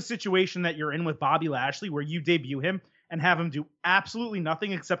this is the situation that you're in with Bobby Lashley, where you debut him and have him do absolutely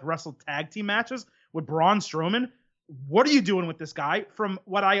nothing except wrestle tag team matches with Braun Strowman, what are you doing with this guy? From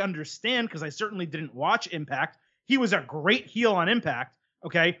what I understand, because I certainly didn't watch Impact, he was a great heel on Impact.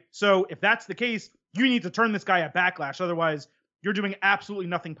 Okay, so if that's the case, you need to turn this guy at Backlash. Otherwise, you're doing absolutely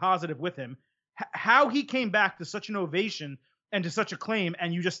nothing positive with him. How he came back to such an ovation and to such acclaim,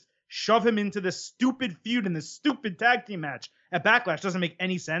 and you just shove him into this stupid feud in this stupid tag team match at Backlash doesn't make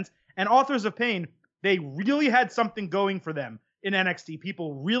any sense. And Authors of Pain, they really had something going for them in NXT.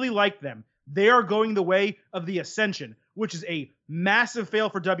 People really liked them. They are going the way of the Ascension, which is a massive fail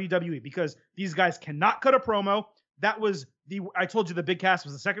for WWE because these guys cannot cut a promo. That was I told you the Big Cass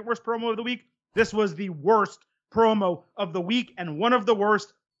was the second worst promo of the week. This was the worst promo of the week and one of the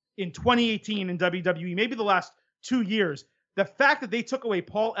worst in 2018 in WWE, maybe the last 2 years. The fact that they took away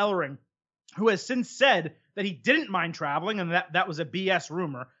Paul Ellering, who has since said that he didn't mind traveling and that was a BS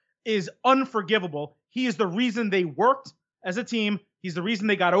rumor, is unforgivable. He is the reason they worked as a team. He's the reason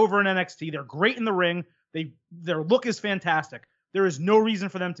they got over in NXT. They're great in the ring. Their look is fantastic. There is no reason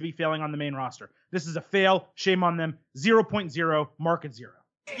for them to be failing on the main roster. This is a fail. Shame on them. 0.0, market zero.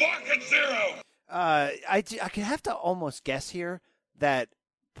 Market zero! I could have to almost guess here that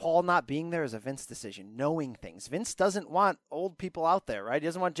Paul not being there is a Vince decision, knowing things. Vince doesn't want old people out there, right? He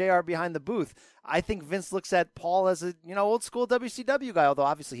doesn't want JR behind the booth. I think Vince looks at Paul as a, old school WCW guy, although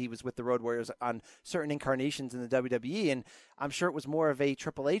obviously he was with the Road Warriors on certain incarnations in the WWE, and I'm sure it was more of a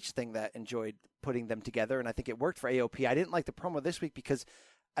Triple H thing that enjoyed putting them together, and I think it worked for AOP. I didn't like the promo this week because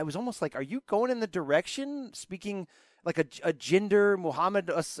I was almost like, are you going in the direction, speaking like a Jinder Muhammad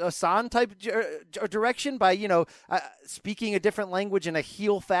Hassan type direction by, speaking a different language in a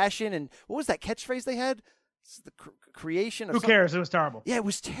heel fashion? And what was that catchphrase they had? It's the creation of Who cares? It was terrible. Yeah, it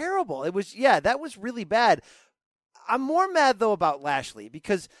was terrible. That was really bad. I'm more mad, though, about Lashley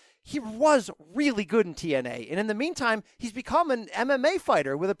because he was really good in TNA. And in the meantime, he's become an MMA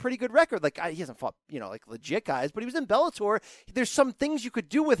fighter with a pretty good record. Like, he hasn't fought, like legit guys, but he was in Bellator. There's some things you could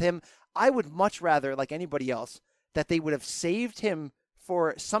do with him. I would much rather, like anybody else, that they would have saved him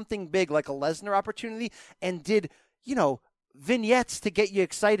for something big like a Lesnar opportunity and did, vignettes to get you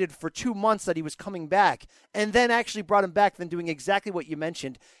excited for 2 months that he was coming back and then actually brought him back, then doing exactly what you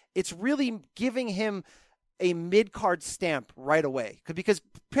mentioned. It's really giving him a mid-card stamp right away because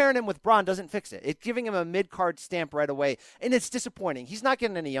pairing him with Braun doesn't fix it. It's giving him a mid-card stamp right away, and it's disappointing. He's not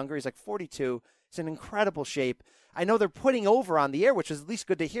getting any younger. He's like 42. He's in incredible shape. I know they're putting over on the air, which is at least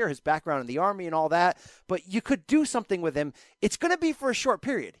good to hear, his background in the Army and all that, but you could do something with him. It's going to be for a short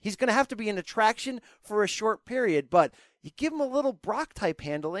period. He's going to have to be an attraction for a short period, but you give him a little Brock-type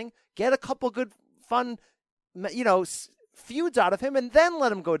handling, get a couple good, fun, feuds out of him, and then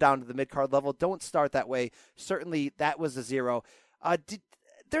let him go down to the mid-card level. Don't start that way. Certainly, that was a zero.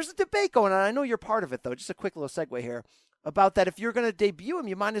 There's a debate going on. I know you're part of it, though. Just a quick little segue here. About that, if you're going to debut him,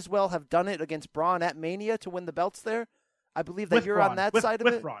 you might as well have done it against Braun at Mania to win the belts there. I believe that you're on that side of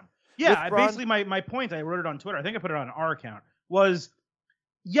it. With Braun. Yeah, basically my point, I wrote it on Twitter, I think I put it on our account, was,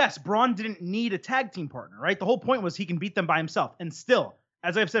 yes, Braun didn't need a tag team partner, right? The whole point was he can beat them by himself. And still,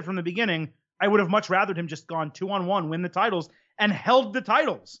 as I've said from the beginning, I would have much rathered him just gone 2-on-1, win the titles, and held the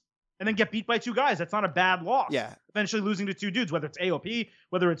titles, and then get beat by 2 guys. That's not a bad loss. Yeah. Eventually losing to 2 dudes, whether it's AOP,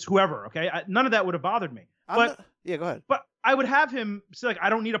 whether it's whoever, okay? None of that would have bothered me. Yeah, go ahead. But I would have him say, like, I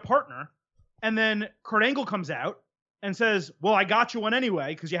don't need a partner. And then Kurt Angle comes out and says, well, I got you one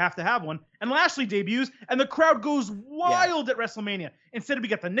anyway, because you have to have one. And Lashley debuts, and the crowd goes wild at WrestleMania. Instead of we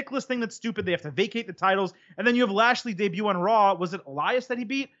get the Nicholas thing that's stupid, they have to vacate the titles, and then you have Lashley debut on Raw. Was it Elias that he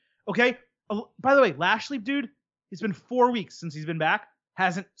beat? Okay. By the way, Lashley, dude, it's been 4 weeks since he's been back,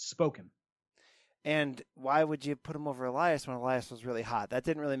 hasn't spoken. And why would you put him over Elias when Elias was really hot? That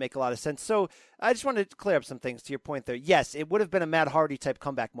didn't really make a lot of sense. So I just wanted to clear up some things to your point there. Yes, it would have been a Matt Hardy type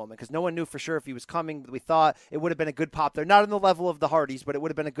comeback moment because no one knew for sure if he was coming. We thought it would have been a good pop there. Not on the level of the Hardys, but it would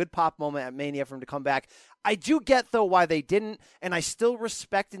have been a good pop moment at Mania for him to come back. I do get, though, why they didn't, and I still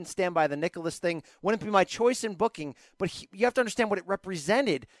respect and stand by the Nicholas thing. Wouldn't be my choice in booking, but you have to understand what it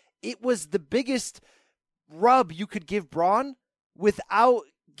represented. It was the biggest rub you could give Braun without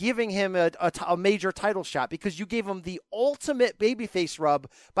giving him a major title shot, because you gave him the ultimate babyface rub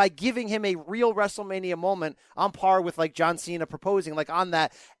by giving him a real WrestleMania moment on par with like John Cena proposing like on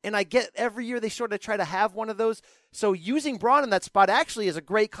that. And I get every year they sort of try to have one of those. So using Braun in that spot actually is a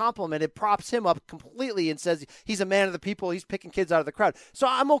great compliment. It props him up completely and says he's a man of the people. He's picking kids out of the crowd. So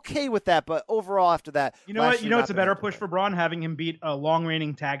I'm okay with that. But overall after that, you know what? You know it's a better push for Braun, having him beat a long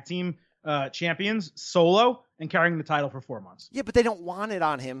reigning tag team champions solo and carrying the title for 4 months. Yeah, but they don't want it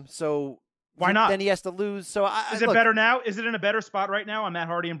on him, so why not? Then he has to lose. So is it better now? Is it in a better spot right now on Matt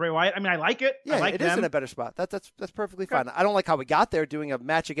Hardy and Bray Wyatt? I mean, I like it. Yeah, I like it is in a better spot. That's perfectly fine. I don't like how we got there doing a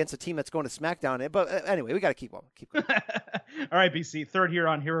match against a team that's going to SmackDown. But anyway, we got to keep on. All right, BC, third here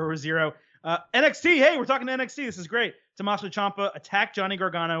on Hero or Zero. NXT. Hey, we're talking to NXT. This is great. Tommaso Ciampa attacked Johnny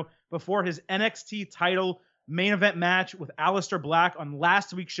Gargano before his NXT title main event match with Aleister Black on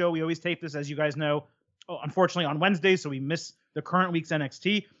last week's show. We always tape this, as you guys know, unfortunately on Wednesday, so we miss the current week's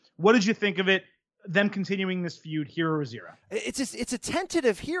NXT. What did you think of it, them continuing this feud, Hero or Zero? It's a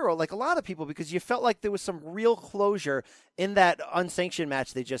tentative hero, like a lot of people, because you felt like there was some real closure in that unsanctioned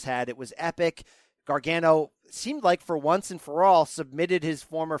match they just had. It was epic. Gargano seemed like for once and for all submitted his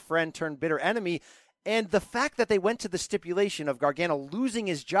former friend turned bitter enemy. And the fact that they went to the stipulation of Gargano losing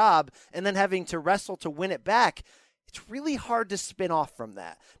his job and then having to wrestle to win it back, it's really hard to spin off from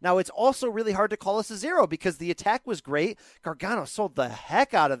that. Now, it's also really hard to call us a zero because the attack was great. Gargano sold the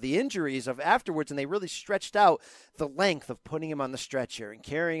heck out of the injuries of afterwards, and they really stretched out the length of putting him on the stretcher and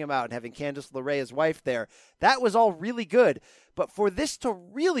carrying him out and having Candice LeRae, his wife, there. That was all really good. But for this to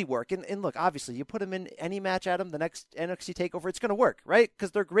really work, and look, obviously, you put him in any match, Adam, the next NXT TakeOver, it's going to work, right? Because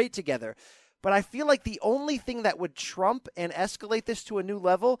they're great together. But I feel like the only thing that would trump and escalate this to a new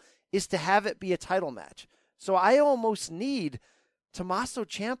level is to have it be a title match. So I almost need Tommaso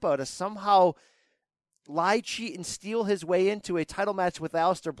Ciampa to somehow lie, cheat, and steal his way into a title match with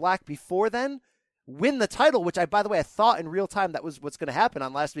Aleister Black before then, win the title, which by the way, I thought in real time that was what's going to happen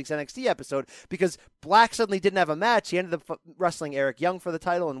on last week's NXT episode, because Black suddenly didn't have a match. He ended up wrestling Eric Young for the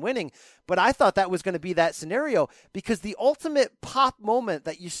title and winning. But I thought that was going to be that scenario, because the ultimate pop moment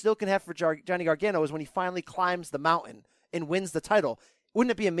that you still can have for Johnny Gargano is when he finally climbs the mountain and wins the title.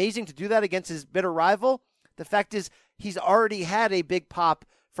 Wouldn't it be amazing to do that against his bitter rival? The fact is, he's already had a big pop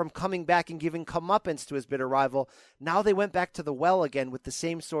from coming back and giving comeuppance to his bitter rival. Now they went back to the well again with the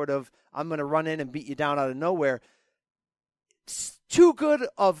same sort of, I'm going to run in and beat you down out of nowhere. It's too good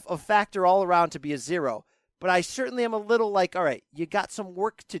of a factor all around to be a zero. But I certainly am a little like, all right, you got some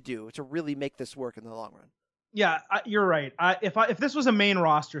work to do to really make this work in the long run. Yeah, you're right. If this was a main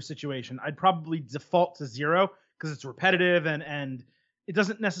roster situation, I'd probably default to zero because it's repetitive and it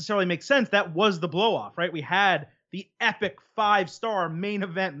doesn't necessarily make sense. That was the blow-off, right? We had the epic 5-star main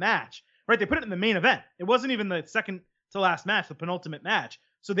event match, right? They put it in the main event. It wasn't even the second to last match, the penultimate match.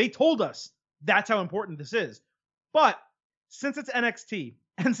 So they told us that's how important this is. But since it's NXT,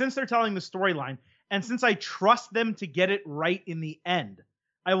 and since they're telling the storyline, and since I trust them to get it right in the end,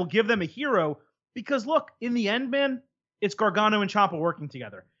 I will give them a hero because, look, in the end, man, it's Gargano and Ciampa working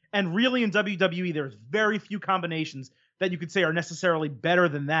together. And really in WWE, there's very few combinations that you could say are necessarily better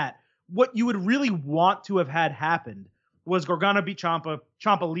than that. What you would really want to have had happened was Gargano beat Ciampa.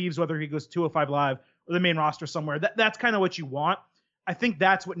 Ciampa leaves, whether he goes 205 Live or the main roster somewhere. That's kind of what you want. I think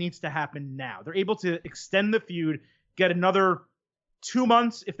that's what needs to happen now. They're able to extend the feud, get another 2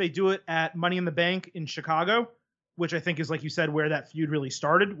 months if they do it at Money in the Bank in Chicago, which I think is, like you said, where that feud really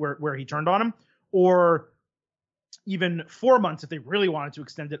started, where he turned on him, or even 4 months if they really wanted to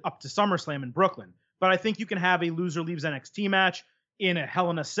extend it up to SummerSlam in Brooklyn. But I think you can have a loser leaves NXT match in a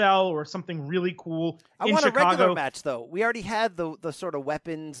Hell in a Cell or something really cool in Chicago. A regular match, though. We already had the sort of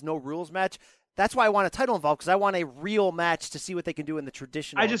weapons, no rules match. That's why I want a title involved, because I want a real match to see what they can do in the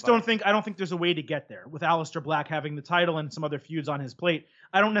traditional. I don't think there's a way to get there with Aleister Black having the title and some other feuds on his plate.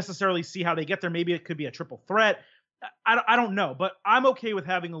 I don't necessarily see how they get there. Maybe it could be a triple threat. I don't know, but I'm okay with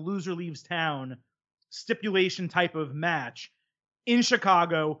having a loser leaves town stipulation type of match in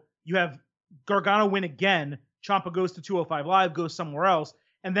Chicago. You have Gargano win again. Ciampa goes to 205 Live, goes somewhere else,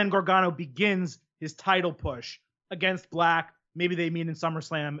 and then Gargano begins his title push against Black. Maybe they meet in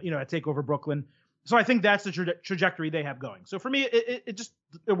SummerSlam, at TakeOver Brooklyn. So I think that's the trajectory they have going. So for me,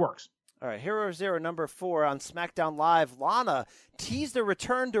 it works. All right, Hero Zero number 4 on SmackDown Live. Lana teased a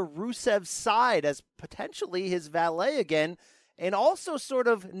return to Rusev's side as potentially his valet again, and also sort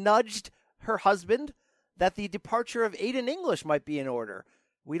of nudged her husband that the departure of Aiden English might be in order.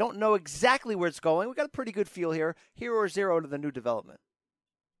 We don't know exactly where it's going. We got a pretty good feel here. Hero Zero to the new development.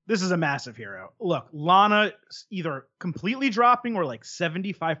 This is a massive hero. Look, Lana either completely dropping or like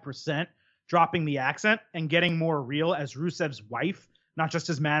 75% dropping the accent and getting more real as Rusev's wife, not just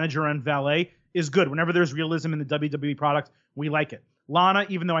his manager and valet, is good. Whenever there's realism in the WWE product, we like it. Lana,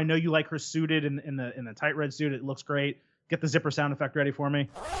 even though I know you like her suited in the tight red suit, it looks great. Get the zipper sound effect ready for me.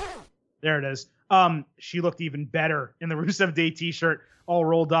 There it is. She looked even better in the Rusev Day t-shirt, all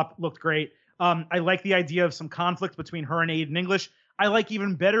rolled up, looked great. I like the idea of some conflict between her and Aiden English. I like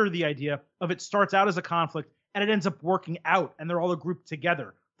even better the idea of it starts out as a conflict and it ends up working out and they're all a group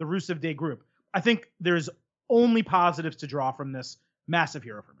together, the Rusev Day group. I think there's only positives to draw from this. Massive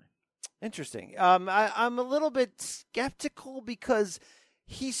hero for me. Interesting. I'm a little bit skeptical because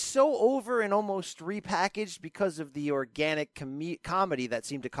he's so over and almost repackaged because of the organic comedy that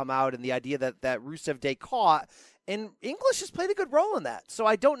seemed to come out and the idea that Rusev Day caught. And English has played a good role in that. So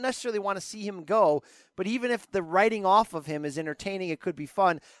I don't necessarily want to see him go. But even if the writing off of him is entertaining, it could be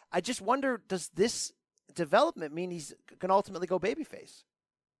fun. I just wonder, does this development mean he's going to ultimately go babyface?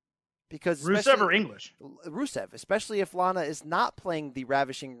 Because Rusev or English? Rusev, especially if Lana is not playing the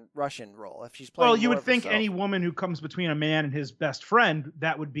ravishing Russian role. If she's playing, well, you more would of think herself. any woman who comes between a man and his best friend,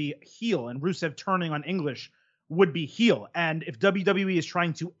 that would be heel, and Rusev turning on English would be heel. And if WWE is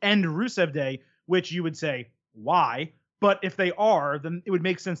trying to end Rusev Day, which you would say, why? But if they are, then it would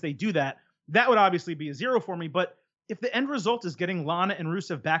make sense they do that. That would obviously be a zero for me. But if the end result is getting Lana and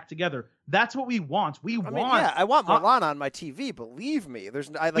Rusev back together, that's what we want. I want more Lana on my TV. Believe me,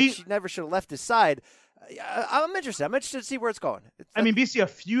 she never should have left his side. I'm interested. I'm interested to see where it's going. BC, a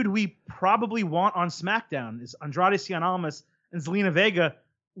feud we probably want on SmackDown is Andrade Cien Almas and Zelina Vega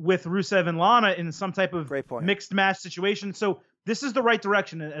with Rusev and Lana in some type of mixed match situation. So this is the right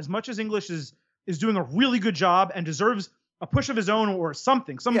direction. As much as English is doing a really good job and deserves a push of his own or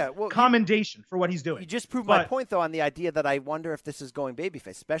something, commendation for what he's doing. You just proved my point, though, on the idea that I wonder if this is going babyface,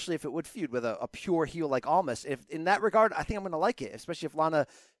 especially if it would feud with a pure heel like Almas. If in that regard, I think I'm going to like it, especially if Lana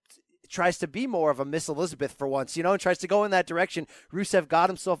tries to be more of a Miss Elizabeth for once, and tries to go in that direction. Rusev got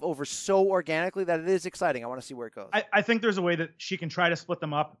himself over so organically that it is exciting. I want to see where it goes. I think there's a way that she can try to split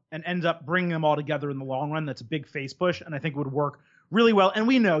them up and end up bringing them all together in the long run. That's a big face push, and I think it would work really well. And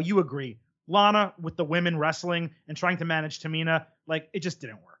we know, you agree, Lana with the women wrestling and trying to manage Tamina, it just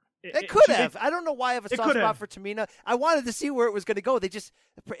didn't work. It could have. I don't know why I have a soft spot for Tamina. I wanted to see where it was going to go.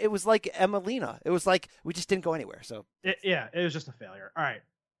 It was like Emelina. It was like we just didn't go anywhere. So it was just a failure. All right,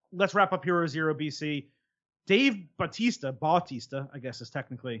 let's wrap up Hero Zero BC. Dave Batista, I guess is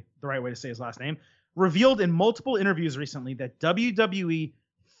technically the right way to say his last name, revealed in multiple interviews recently that WWE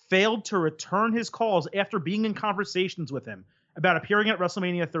failed to return his calls after being in conversations with him about appearing at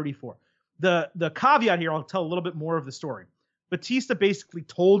WrestleMania 34. The caveat here, I'll tell a little bit more of the story. Batista basically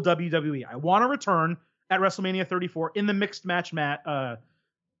told WWE, I want to return at WrestleMania 34 in the mixed match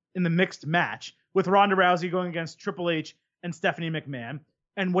with Ronda Rousey going against Triple H and Stephanie McMahon.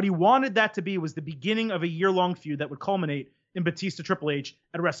 And what he wanted that to be was the beginning of a year-long feud that would culminate in Batista Triple H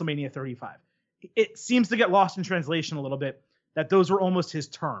at WrestleMania 35. It seems to get lost in translation a little bit that those were almost his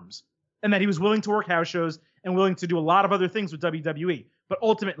terms and that he was willing to work house shows and willing to do a lot of other things with WWE. But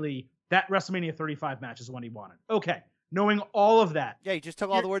ultimately, that WrestleMania 35 match is the one he wanted. Okay, knowing all of that. Yeah, you just took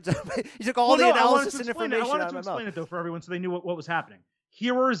all the words. You took all the analysis and information. I wanted to explain it, though, for everyone so they knew what was happening.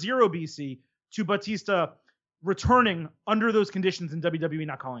 Hero Zero BC to Batista returning under those conditions and WWE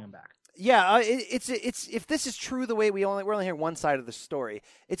not calling him back. Yeah, it's if this is true the way we're only hearing one side of the story.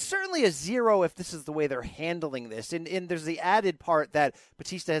 It's certainly a zero if this is the way they're handling this. And there's the added part that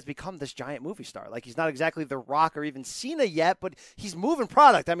Batista has become this giant movie star. Like, he's not exactly The Rock or even Cena yet, but he's moving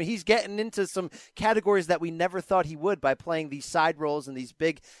product. I mean, he's getting into some categories that we never thought he would by playing these side roles in these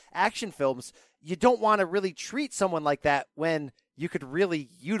big action films. You don't want to really treat someone like that when you could really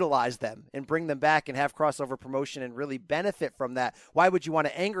utilize them and bring them back and have crossover promotion and really benefit from that. Why would you want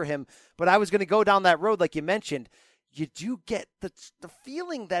to anger him? But I was going to go down that road, like you mentioned. You do get the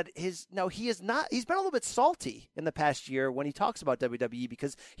feeling that he's been a little bit salty in the past year when he talks about WWE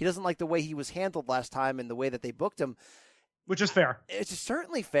because he doesn't like the way he was handled last time and the way that they booked him. Which is fair. It's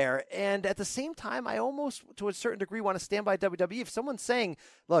certainly fair. And at the same time, I almost, to a certain degree, want to stand by WWE. If someone's saying,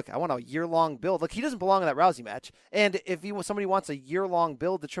 look, I want a year-long build, look, he doesn't belong in that Rousey match. And if somebody wants a year-long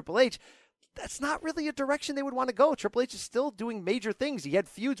build to Triple H, that's not really a direction they would want to go. Triple H is still doing major things. He had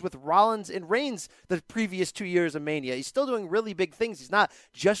feuds with Rollins and Reigns the previous 2 years of Mania. He's still doing really big things. He's not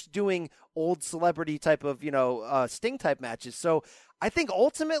just doing old celebrity type of, Sting type matches. So I think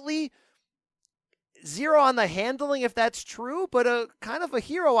ultimately, 0 on the handling if that's true, but a kind of a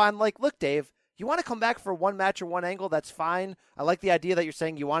hero on like, look, Dave, you want to come back for one match or one angle, that's fine. I like the idea that you're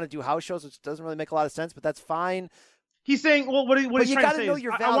saying you want to do house shows, which doesn't really make a lot of sense, but that's fine. He's saying, well, what he's trying to say is,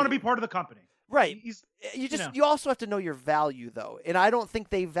 I want to be part of the company. Right. You also have to know your value, though. And I don't think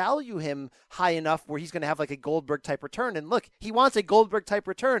they value him high enough where he's going to have like a Goldberg-type return. And look, he wants a Goldberg-type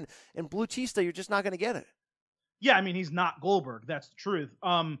return. And Batista, you're just not going to get it. Yeah, I mean, he's not Goldberg. That's the truth.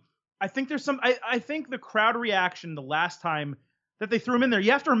 I think there's I think the crowd reaction the last time that they threw him in there,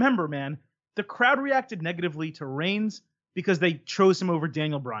 you have to remember, man, the crowd reacted negatively to Reigns because they chose him over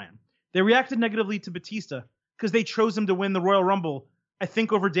Daniel Bryan. They reacted negatively to Batista because they chose him to win the Royal Rumble, I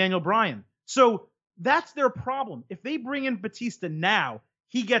think, over Daniel Bryan. So that's their problem. If they bring in Batista now,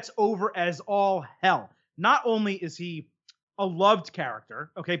 he gets over as all hell. Not only is he a loved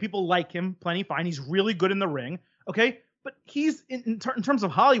character, okay, people like him plenty fine. He's really good in the ring, okay, but he's, in terms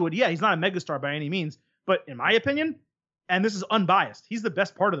of Hollywood, yeah, he's not a megastar by any means, but in my opinion, and this is unbiased, he's the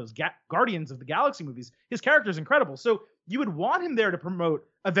best part of those Guardians of the Galaxy movies. His character is incredible. So you would want him there to promote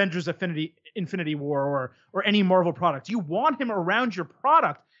Avengers Infinity War or any Marvel product. You want him around your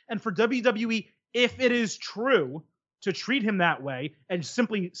product. And for WWE, if it is true, to treat him that way and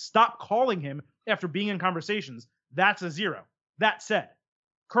simply stop calling him after being in conversations, that's a 0. That said,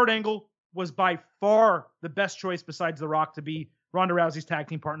 Kurt Angle was by far the best choice besides The Rock to be Ronda Rousey's tag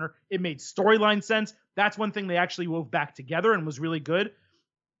team partner. It made storyline sense. That's one thing they actually wove back together and was really good.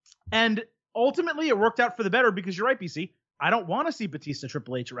 And ultimately, it worked out for the better because you're right, BC. I don't want to see Batista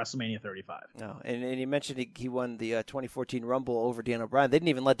Triple H at WrestleMania 35. No, and you mentioned he won the 2014 Rumble over Daniel Bryan. They didn't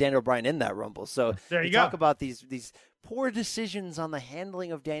even let Daniel Bryan in that Rumble. So there you go. Talk about these poor decisions on the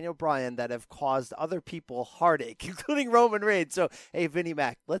handling of Daniel Bryan that have caused other people heartache, including Roman Reigns. So, hey, Vinnie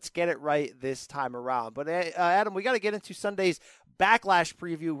Mac, let's get it right this time around. But, Adam, we got to get into Sunday's Backlash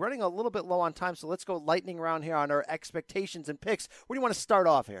preview. Running a little bit low on time, so let's go lightning round here on our expectations and picks. Where do you want to start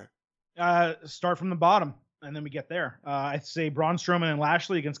off here? Start from the bottom. And then we get there. I'd say Braun Strowman and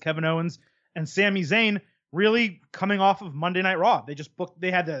Lashley against Kevin Owens and Sami Zayn, really coming off of Monday Night Raw.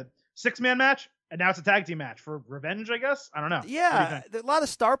 They had the 6-man match, and now it's a tag team match for revenge, I guess. I don't know. Yeah, a lot of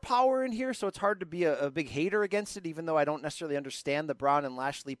star power in here, so it's hard to be a big hater against it, even though I don't necessarily understand the Braun and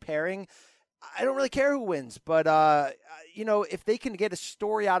Lashley pairing. I don't really care who wins, but if they can get a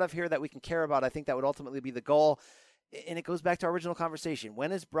story out of here that we can care about, I think that would ultimately be the goal. And it goes back to our original conversation.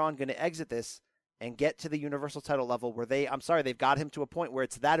 When is Braun going to exit this and get to the Universal title level where they've got him to a point where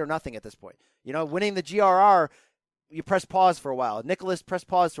it's that or nothing at this point. Winning the GRR, you press pause for a while. Nicholas, press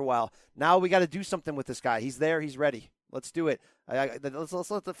pause for a while. Now we got to do something with this guy. He's there. He's ready. Let's do it. Let's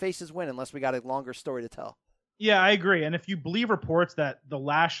let the faces win unless we got a longer story to tell. Yeah, I agree. And if you believe reports that the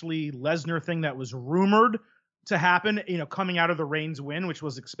Lashley-Lesnar thing that was rumored to happen, coming out of the Reigns win, which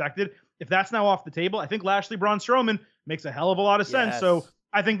was expected, if that's now off the table, I think Lashley-Braun Strowman makes a hell of a lot of sense. Yes. So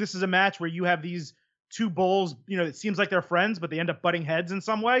I think this is a match where you have these two bulls, it seems like they're friends, but they end up butting heads in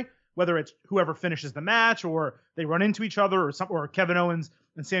some way, whether it's whoever finishes the match or they run into each other or Kevin Owens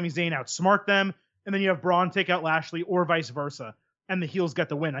and Sami Zayn outsmart them. And then you have Braun take out Lashley or vice versa, and the heels get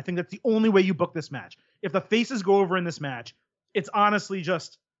the win. I think that's the only way you book this match. If the faces go over in this match, it's honestly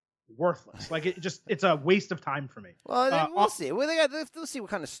just worthless. Like it's a waste of time for me. Well, we'll see. We'll see what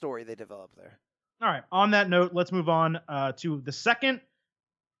kind of story they develop there. All right. On that note, let's move on to the second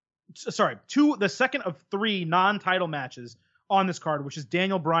of 3 non-title matches on this card, which is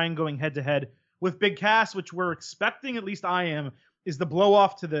Daniel Bryan going head-to-head with Big Cass, which we're expecting, at least I am, is the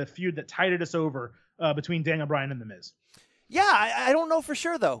blow-off to the feud that tided us over between Daniel Bryan and The Miz. Yeah, I don't know for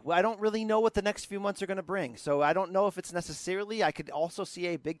sure, though. I don't really know what the next few months are going to bring. So I don't know if it's necessarily – I could also see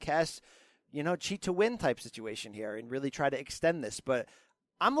a Big Cass, cheat-to-win type situation here and really try to extend this. But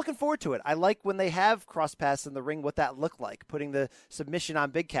I'm looking forward to it. I like when they have cross paths in the ring, what that looked like, putting the submission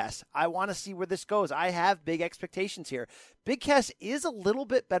on Big Cass. I want to see where this goes. I have big expectations here. Big Cass is a little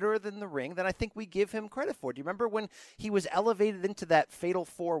bit better than the ring than I think we give him credit for. Do you remember when he was elevated into that fatal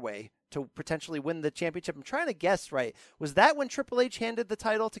 4-way to potentially win the championship? I'm trying to guess, right? Was that when Triple H handed the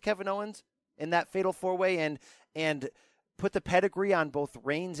title to Kevin Owens in that fatal 4-way and put the pedigree on both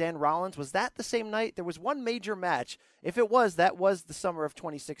Reigns and Rollins. Was that the same night? There was one major match. If it was, that was the summer of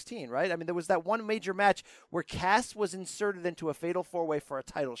 2016, right? I mean, there was that one major match where Cass was inserted into a fatal 4-way for a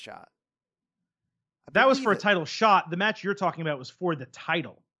title shot. That was for a title shot. The match you're talking about was for the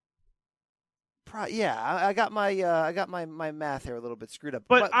title. Yeah, I got my math here a little bit screwed up.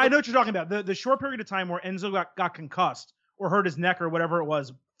 But I know what you're talking about. The short period of time where Enzo got concussed or hurt his neck or whatever it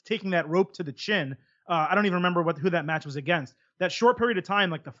was, taking that rope to the chin. I don't even remember who that match was against. That short period of time,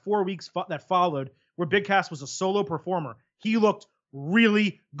 like the 4 weeks that followed, where Big Cass was a solo performer, he looked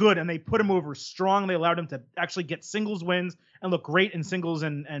really good, and they put him over strong. They allowed him to actually get singles wins and look great in singles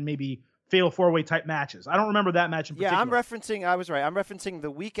and maybe fatal 4-way type matches. I don't remember that match in particular. Yeah, I was right. I'm referencing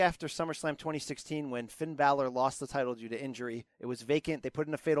the week after SummerSlam 2016 when Finn Balor lost the title due to injury. It was vacant. They put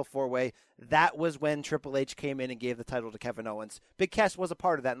in a fatal 4-way. That was when Triple H came in and gave the title to Kevin Owens. Big Cass was a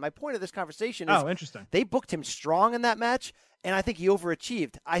part of that. And my point of this conversation is interesting. They booked him strong in that match, and I think he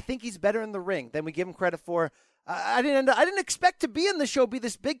overachieved. I think he's better in the ring than we give him credit for. I didn't expect to be in the show, be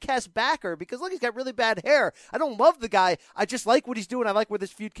this Big Cass backer, because look, he's got really bad hair. I don't love the guy. I just like what he's doing. I like where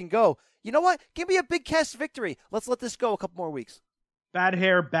this feud can go. You know what? Give me a Big Cass victory. Let's let this go a couple more weeks. Bad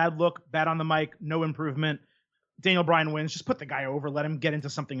hair, bad look, bad on the mic, no improvement. Daniel Bryan wins. Just put the guy over. Let him get into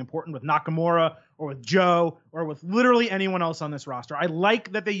something important with Nakamura or with Joe or with literally anyone else on this roster. I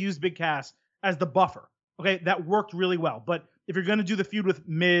like that they used Big Cass as the buffer. Okay, that worked really well. But if you're going to do the feud with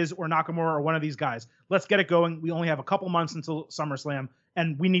Miz or Nakamura or one of these guys, let's get it going. We only have a couple months until SummerSlam,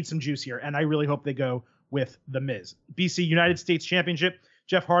 and we need some juice here. And I really hope they go with the Miz. BC United States Championship,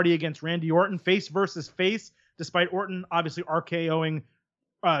 Jeff Hardy against Randy Orton, face versus face, despite Orton obviously RKOing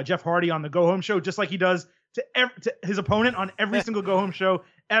Jeff Hardy on the Go Home show, just like he does to his opponent on every single Go Home show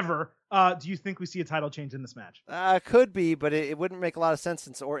ever. Do you think we see a title change in this match? Could be, but it wouldn't make a lot of sense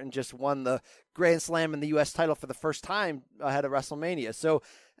since Orton just won the Grand Slam and the U.S. title for the first time ahead of WrestleMania. So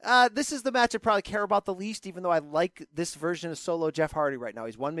this is the match I probably care about the least, even though I like this version of solo Jeff Hardy right now.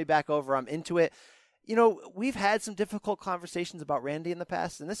 He's won me back over. I'm into it. You know, we've had some difficult conversations about Randy in the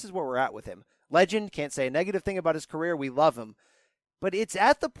past, and this is where we're at with him. Legend, can't say a negative thing about his career. We love him. But it's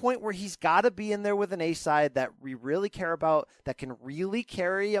at the point where he's got to be in there with an A-side that we really care about, that can really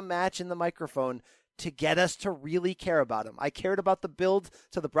carry a match in the microphone to get us to really care about him. I cared about the build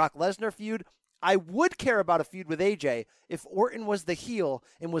to the Brock Lesnar feud. I would care about a feud with AJ if Orton was the heel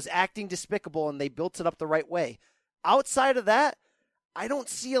and was acting despicable and they built it up the right way. Outside of that, I don't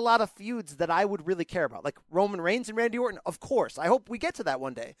see a lot of feuds that I would really care about. Like Roman Reigns and Randy Orton, of course. I hope we get to that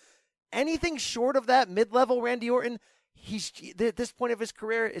one day. Anything short of that, mid-level Randy Orton, he's at this point of his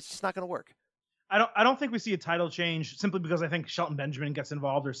career, it's just not going to work. I don't think we see a title change simply because I think Shelton Benjamin gets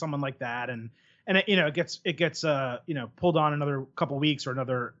involved or someone like that, and it gets pulled on another couple weeks or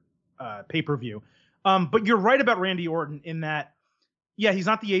another pay-per-view. But you're right about Randy Orton in that, yeah, he's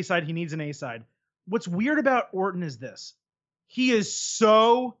not the A-side. He needs an A-side. What's weird about Orton is this. He is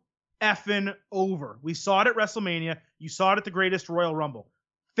so effing over. We saw it at WrestleMania. You saw it at the Greatest Royal Rumble.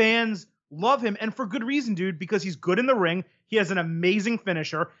 Fans love him, and for good reason, dude, because he's good in the ring. He has an amazing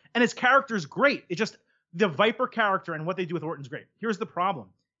finisher, and his character's great. It just, the Viper character and what they do with Orton's great. Here's the problem.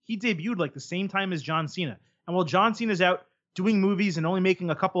 He debuted like the same time as John Cena. And while John Cena's out doing movies and only making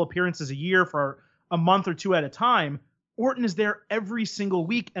a couple appearances a year for a month or two at a time, Orton is there every single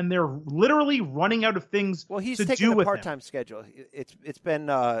week, and they're literally running out of things to do with him. Well, he's taking a part-time schedule. It's been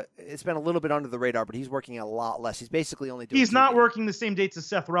a little bit under the radar, but he's working a lot less. He's basically only doing. He's not working the same dates as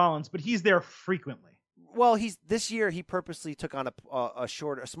Seth Rollins, but he's there frequently. Well, this year he purposely took on a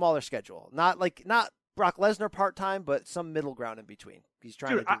smaller schedule. Not Brock Lesnar part-time, but some middle ground in between. He's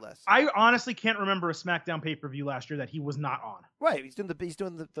trying to do less. I honestly can't remember a SmackDown pay-per-view last year that he was not on. Right, he's doing the big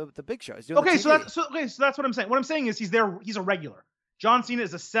show. He's doing so that's what I'm saying. What I'm saying is he's there. He's a regular. John Cena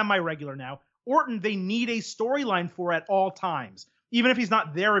is a semi-regular now. Orton, they need a storyline for at all times. Even if he's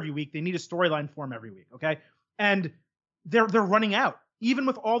not there every week, they need a storyline for him every week. Okay, and they're running out. Even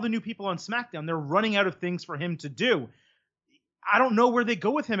with all the new people on SmackDown, they're running out of things for him to do. I don't know where they go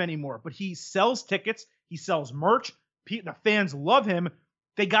with him anymore, but he sells tickets. He sells merch. The fans love him.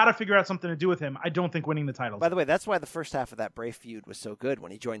 They got to figure out something to do with him. I don't think winning the title. By the way, that's why the first half of that Bray feud was so good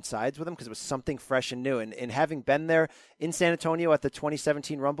when he joined sides with him, because it was something fresh and new. And having been there in San Antonio at the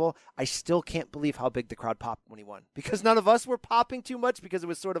 2017 Rumble, I still can't believe how big the crowd popped when he won. Because none of us were popping too much because it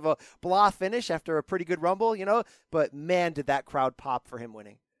was sort of a blah finish after a pretty good Rumble, But man, did that crowd pop for him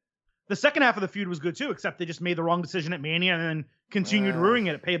winning. The second half of the feud was good too, except they just made the wrong decision at Mania and then continued ruining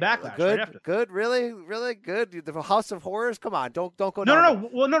it at Backlash. Good, right after. Good, really good. The House of Horrors, come on, don't go down. No.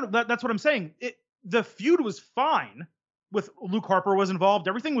 Well, no, that's what I'm saying. The feud was fine with Luke Harper was involved.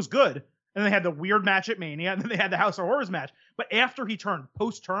 Everything was good. And they had the weird match at Mania, and then they had the House of Horrors match. But after he turned,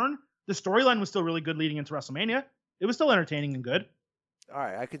 post-turn, the storyline was still really good leading into WrestleMania. It was still entertaining and good. All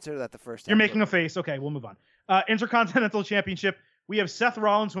right, I consider that the first. You're making a face. Okay, we'll move on. Intercontinental Championship. We have Seth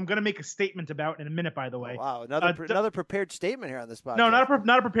Rollins, who I'm going to make a statement about in a minute, by the way. Oh, wow, another prepared statement here on this podcast. No,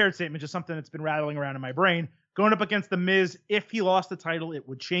 not a prepared statement, just something that's been rattling around in my brain. Going up against The Miz. If he lost the title, it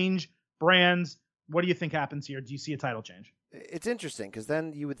would change brands. What do you think happens here? Do you see a title change? It's interesting because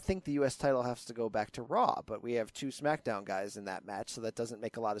then you would think the U.S. title has to go back to Raw, but we have two SmackDown guys in that match, so that doesn't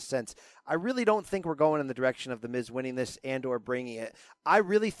make a lot of sense. I really don't think we're going in the direction of The Miz winning this and or bringing it. I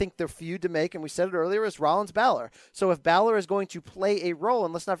really think the feud to make, and we said it earlier, is Rollins-Balor. So if Balor is going to play a role,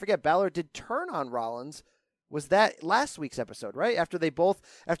 and let's not forget, Balor did turn on Rollins. Was that last week's episode, right? After the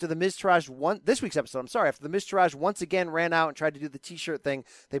Miz Taraj this week's episode, after the Miz Taraj once again ran out and tried to do the t-shirt thing,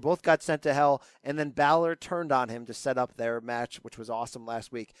 they both got sent to hell, and then Balor turned on him to set up their match, which was awesome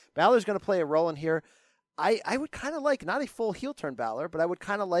last week. Balor's going to play a role in here. I would kind of like, not a full heel turn Balor, but I would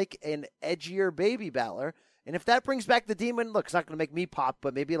kind of like an edgier baby Balor. And if that brings back the demon, look, it's not going to make me pop,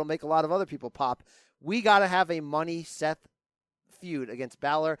 but maybe it'll make a lot of other people pop. We got to have a money Seth feud against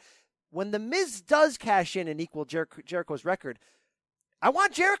Balor. When The Miz does cash in and equal Jericho's record, I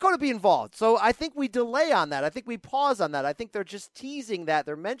want Jericho to be involved. So I think we delay on that. I think we pause on that. I think they're just teasing that.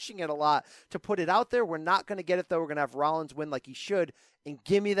 They're mentioning it a lot to put it out there. We're not going to get it, though. We're going to have Rollins win like he should. And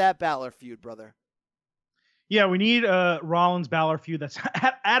give me that Balor feud, brother. Yeah, we need a Rollins-Balor feud that's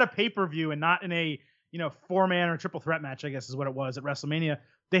at a pay-per-view and not in a 4-man or triple threat match, I guess is what it was at WrestleMania.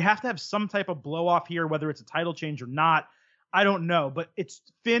 They have to have some type of blow-off here, whether it's a title change or not. I don't know, but it's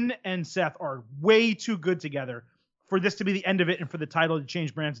Finn and Seth are way too good together for this to be the end of it and for the title to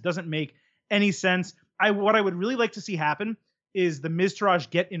change brands. It doesn't make any sense. What I would really like to see happen is the Miz Taraj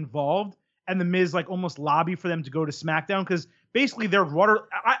get involved and the Miz almost lobby for them to go to SmackDown because basically they're rudder.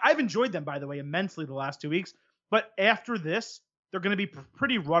 I've enjoyed them, by the way, immensely the last 2 weeks, but after this, they're going to be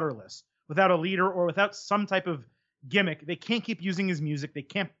pretty rudderless without a leader or without some type of gimmick. They can't keep using his music. They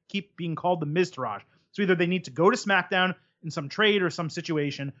can't keep being called the Miz Taraj. So either they need to go to SmackDown in some trade or some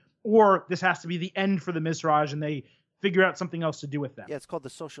situation, or this has to be the end for the Miz Taraj and they figure out something else to do with them. Yeah, it's called the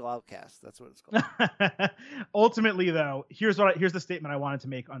social outcast. That's what it's called. Ultimately, though, here's the statement I wanted to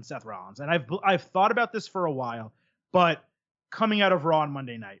make on Seth Rollins. And I've thought about this for a while, but coming out of Raw on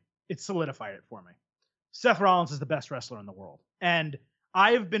Monday night, it solidified it for me. Seth Rollins is the best wrestler in the world. And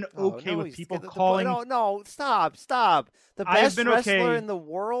I have been with people calling... No, stop. The best wrestler in the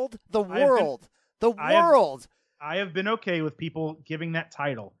world? The world. I have been okay with people giving that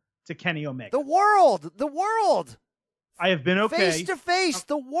title to Kenny Omega. The world. I have been okay. Face to face,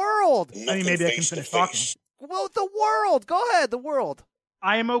 the world. I mean, maybe I can finish talking. Well, the world. Go ahead, the world.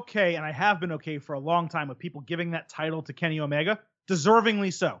 I am okay, and I have been okay for a long time with people giving that title to Kenny Omega.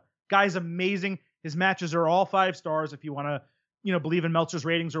 Deservingly so. Guy's amazing. His matches are all 5 stars if you want to, believe in Meltzer's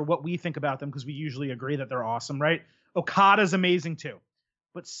ratings or what we think about them, because we usually agree that they're awesome, right? Okada's amazing too.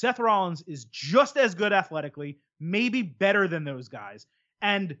 But Seth Rollins is just as good athletically, maybe better than those guys,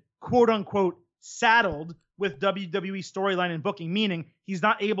 and quote-unquote saddled with WWE storyline and booking, meaning he's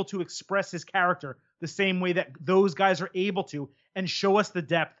not able to express his character the same way that those guys are able to and show us the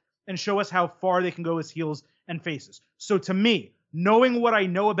depth and show us how far they can go as heels and faces. So to me, knowing what I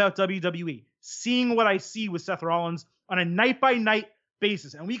know about WWE, seeing what I see with Seth Rollins on a night-by-night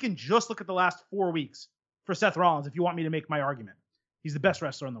basis, and we can just look at the last 4 weeks for Seth Rollins if you want me to make my argument. He's the best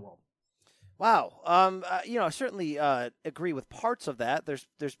wrestler in the world. Wow. I certainly agree with parts of that.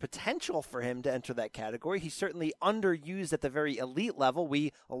 There's potential for him to enter that category. He's certainly underused at the very elite level.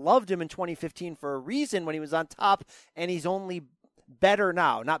 We loved him in 2015 for a reason when he was on top, and he's only better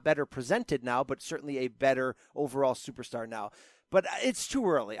now. Not better presented now, but certainly a better overall superstar now. But it's too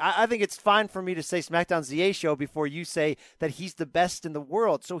early. I think it's fine for me to say SmackDown's the A show before you say that he's the best in the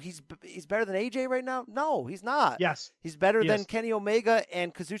world. So he's better than AJ right now? No, he's not. Yes. He's better than Kenny Omega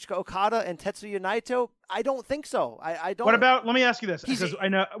and Kazuchika Okada and Tetsuya Naito? I don't think so. I don't. What about, let me ask you this, because I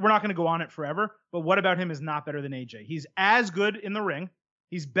know we're not going to go on it forever, but what about him is not better than AJ? He's as good in the ring.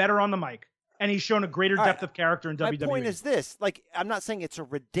 He's better on the mic. And he's shown a greater depth of character in WWE. My point is this. I'm not saying it's a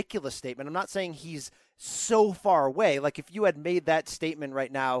ridiculous statement. I'm not saying he's so far away. If you had made that statement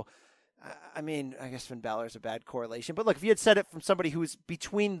right now, I guess Finn Balor's a bad correlation. But look, if you had said it from somebody who's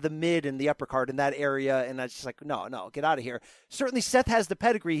between the mid and the upper card in that area, and that's just no, get out of here. Certainly Seth has the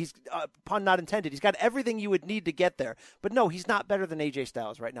pedigree. He's, pun not intended, he's got everything you would need to get there. But no, he's not better than AJ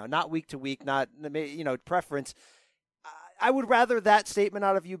Styles right now. Not week to week, not, preference. I would rather that statement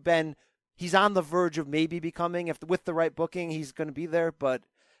out of you, Ben. He's on the verge of maybe becoming, with the right booking, he's going to be there. But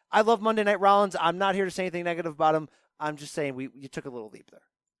I love Monday Night Rollins. I'm not here to say anything negative about him. I'm just saying you took a little leap there.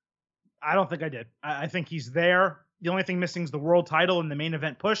 I don't think I did. I think he's there. The only thing missing is the world title and the main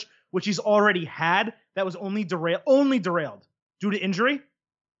event push, which he's already had. That was only derailed due to injury,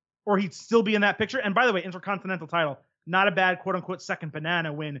 or he'd still be in that picture. And by the way, Intercontinental title, not a bad quote-unquote second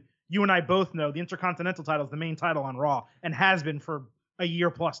banana when you and I both know the Intercontinental title is the main title on Raw and has been for a year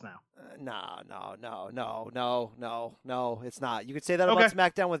plus now. No, it's not. You could say that about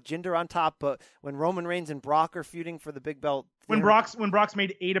SmackDown with Jinder on top, but when Roman Reigns and Brock are feuding for the big belt. When Brock's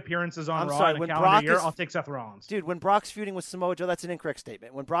made 8 appearances on Raw in a calendar year, I'll take Seth Rollins. Dude, when Brock's feuding with Samoa Joe, that's an incorrect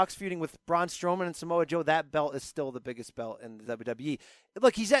statement. When Brock's feuding with Braun Strowman and Samoa Joe, that belt is still the biggest belt in the WWE.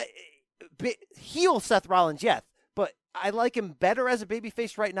 Look, he's at heel Seth Rollins, yes, but I like him better as a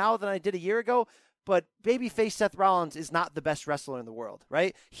babyface right now than I did a year ago. But babyface Seth Rollins is not the best wrestler in the world,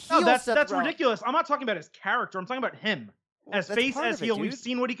 right? No, that's ridiculous. I'm not talking about his character. I'm talking about him. As face, as heel, we've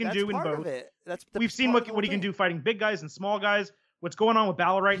seen what he can do in both. We've seen what he can do fighting big guys and small guys. What's going on with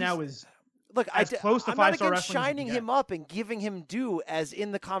Balor right now is close to 5-star wrestling. I'm not against shining him up and giving him due as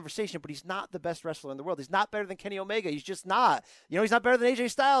in the conversation, but he's not the best wrestler in the world. He's not better than Kenny Omega. He's just not. He's not better than AJ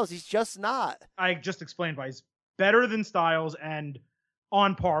Styles. He's just not. I just explained why he's better than Styles and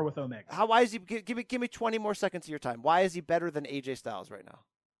on par with Omega. Why is he? Give me 20 more seconds of your time. Why is he better than AJ Styles right now?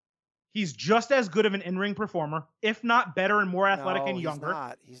 He's just as good of an in-ring performer, if not better and more athletic and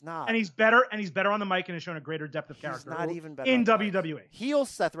younger. He's not. And he's better on the mic and has shown a greater depth of character. He's not even better in WWE. Heel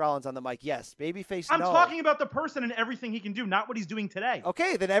Seth Rollins on the mic, yes. Babyface, I'm talking about the person and everything he can do, not what he's doing today.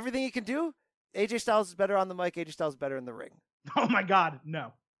 Okay, then everything he can do. AJ Styles is better on the mic. AJ Styles is better in the ring. Oh my God,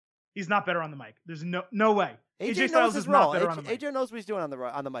 no. He's not better on the mic. There's no way. AJ Styles is not better on the mic. AJ knows what he's doing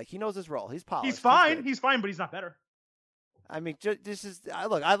on the mic. He knows his role. He's polished. He's fine, but he's not better. I mean, this is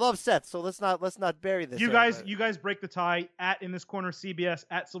look. I love Seth, so let's not bury this. You guys break the tie at In This Corner CBS,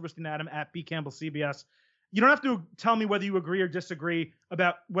 at Silverstein Adam, at B Campbell CBS. You don't have to tell me whether you agree or disagree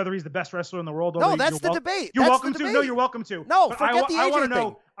about whether he's the best wrestler in the world. No, that's the debate. You're welcome to. No, you're welcome to. No, forget the AJ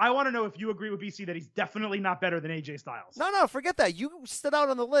thing. I want to know if you agree with BC that he's definitely not better than AJ Styles. No, forget that. You stood out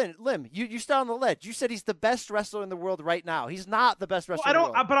on the limb. You stood on the ledge. You said he's the best wrestler in the world right now. He's not the best wrestler in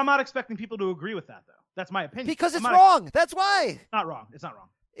the world. But I'm not expecting people to agree with that, though. That's my opinion. Because it's wrong. That's why. Not wrong. It's not wrong.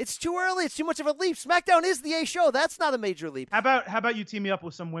 It's too early. It's too much of a leap. SmackDown is the A show. That's not a major leap. How about you team me up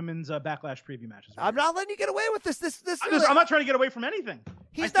with some women's Backlash preview matches? I'm not letting you get away with this. I'm not trying to get away from anything.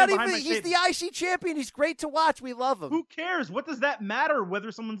 He's not even. He's the IC champion. He's great to watch. We love him. Who cares? What does that matter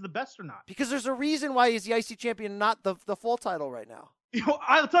whether someone's the best or not? Because there's a reason why he's the IC champion and not the full title right now.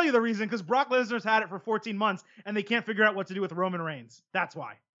 I'll tell you the reason. Because Brock Lesnar's had it for 14 months and they can't figure out what to do with Roman Reigns. That's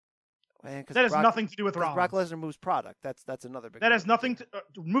why. Man, that has nothing to do with Rollins. Brock Lesnar moves product. That's another big. That has nothing to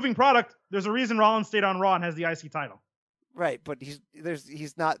moving product. There's a reason Rollins stayed on Raw and has the IC title. Right, but he's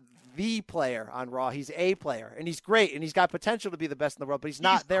not the player on Raw. He's a player, and he's great, and he's got potential to be the best in the world. But he's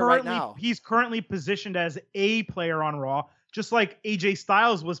not there right now. He's currently positioned as a player on Raw, just like AJ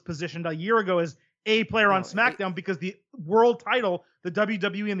Styles was positioned a year ago as a player on SmackDown, because the world title, the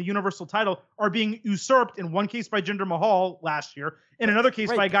WWE and the Universal title are being usurped in one case by Jinder Mahal last year, in another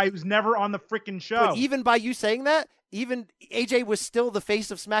case by a guy who's never on the freaking show. But even by you saying that, even AJ was still the face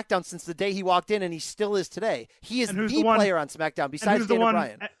of SmackDown since the day he walked in, and he still is today. He is the player on SmackDown besides Daniel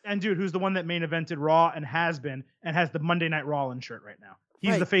Bryan. And dude, who's the one that main evented Raw and has the Monday Night Raw shirt right now?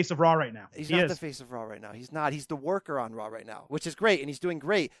 He's the face of Raw right now. He's not the face of Raw right now. He's not. He's the worker on Raw right now, which is great, and he's doing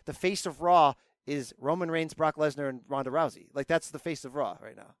great. The face of Raw is Roman Reigns, Brock Lesnar, and Ronda Rousey. Like, that's the face of Raw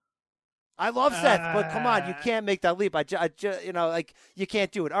right now. I love Seth, but come on, you can't make that leap. You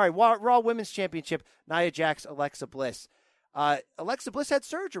can't do it. All right, Raw Women's Championship, Nia Jax, Alexa Bliss. Alexa Bliss had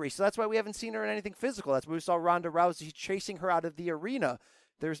surgery, so that's why we haven't seen her in anything physical. That's why we saw Ronda Rousey chasing her out of the arena.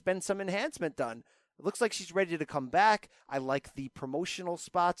 There's been some enhancement done. It looks like she's ready to come back. I like the promotional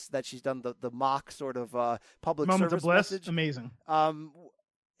spots that she's done, the mock sort of public Moment service of bliss. message. Amazing.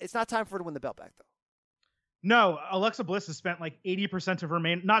 It's not time for her to win the belt back, though. No, Alexa Bliss has spent like 80% of her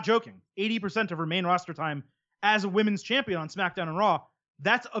not joking, 80% of her main roster time as a women's champion on SmackDown and Raw.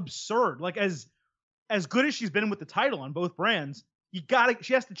 That's absurd. Like, as good as she's been with the title on both brands,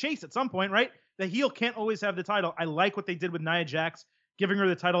 she has to chase at some point, right? The heel can't always have the title. I like what they did with Nia Jax, giving her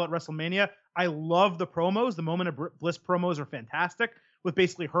the title at WrestleMania. I love the promos. The Moment of Bliss promos are fantastic, with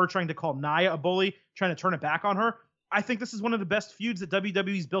basically her trying to call Nia a bully, trying to turn it back on her. I think this is one of the best feuds that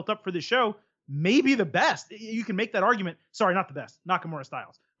WWE's built up for the show. Maybe the best. You can make that argument. Sorry, not the best. Nakamura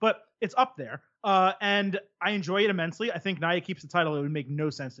Styles. But it's up there. And I enjoy it immensely. I think Nia keeps the title. It would make no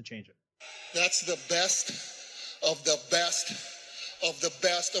sense to change it. That's the best of the best of the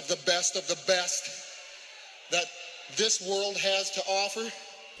best of the best of the best that this world has to offer.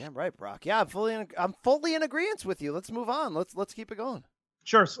 Damn right, Brock. Yeah, I'm fully in agreement with you. Let's move on. Let's keep it going.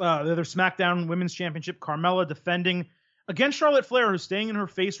 Sure. Their SmackDown Women's Championship, Carmella defending against Charlotte Flair, who's staying in her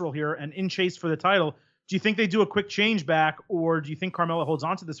face role here and in chase for the title. Do you think they do a quick change back, or do you think Carmella holds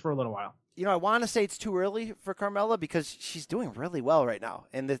on to this for a little while? I want to say it's too early for Carmella because she's doing really well right now.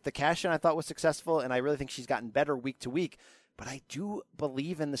 And the cash-in I thought was successful, and I really think she's gotten better week to week. But I do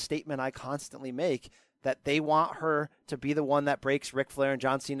believe in the statement I constantly make that they want her to be the one that breaks Ric Flair and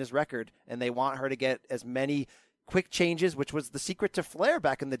John Cena's record, and they want her to get as many quick changes, which was the secret to Flair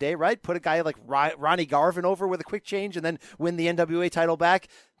back in the day, right? Put a guy like Ronnie Garvin over with a quick change and then win the NWA title back.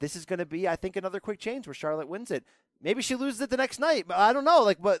 This is going to be, I think, another quick change where Charlotte wins it. Maybe she loses it the next night, but I don't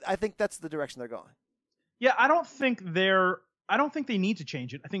know. But I think that's the direction they're going. Yeah, I don't think they need to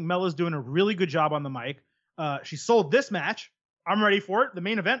change it. I think Mella's doing a really good job on the mic. She sold this match. I'm ready for it. The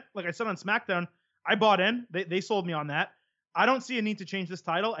main event, like I said on SmackDown, I bought in. They sold me on that. I don't see a need to change this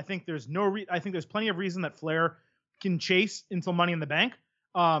title. I think there's I think there's plenty of reason that Flair can chase until Money in the Bank,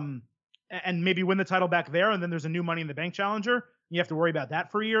 and maybe win the title back there, and then there's a new Money in the Bank challenger. You have to worry about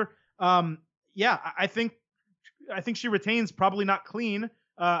that for a year. Yeah, I think she retains, probably not clean.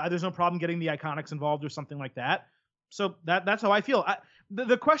 There's no problem getting the Iconics involved or something like that. So that's how I feel.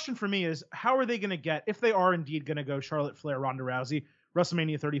 The question for me is, how are they going to get, if they are indeed going to go Charlotte Flair, Ronda Rousey,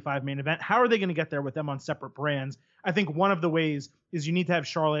 WrestleMania 35 main event, how are they going to get there with them on separate brands? I think one of the ways is you need to have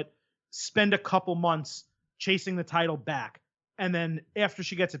Charlotte spend a couple months chasing the title back. And then after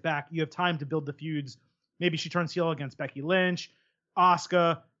she gets it back, you have time to build the feuds. Maybe she turns heel against Becky Lynch,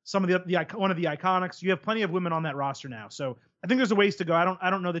 Asuka, some of one of the Iconics. You have plenty of women on that roster now. So I think there's a ways to go. I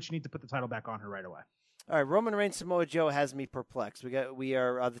don't know that you need to put the title back on her right away. All right, Roman Reigns, Samoa Joe has me perplexed.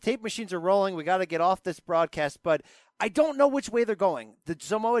 The tape machines are rolling. We got to get off this broadcast, but I don't know which way they're going. The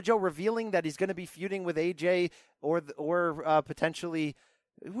Samoa Joe revealing that he's going to be feuding with AJ, or potentially,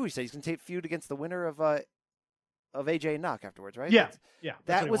 who he said he's going to feud against the winner of AJ and Knock afterwards, right? Yeah,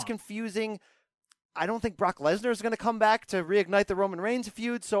 That was confusing. I don't think Brock Lesnar is going to come back to reignite the Roman Reigns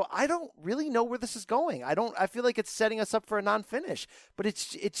feud, so I don't really know where this is going. I feel like it's setting us up for a non-finish, but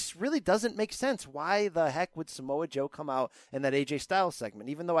it really doesn't make sense. Why the heck would Samoa Joe come out in that AJ Styles segment?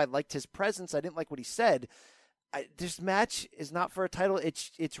 Even though I liked his presence, I didn't like what he said. This match is not for a title.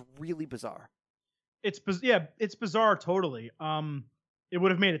 It's really bizarre. It's bizarre totally. It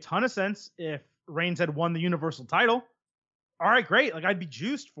would have made a ton of sense if Reigns had won the Universal title. All right, great. I'd be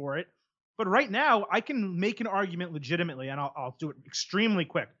juiced for it. But right now, I can make an argument legitimately, and I'll do it extremely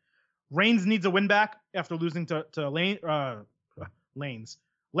quick. Reigns needs a win back after losing to Lesnar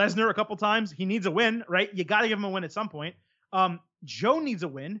a couple times. He needs a win, right? You got to give him a win at some point. Joe needs a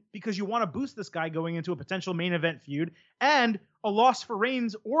win because you want to boost this guy going into a potential main event feud. And a loss for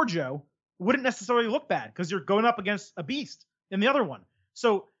Reigns or Joe wouldn't necessarily look bad because you're going up against a beast in the other one.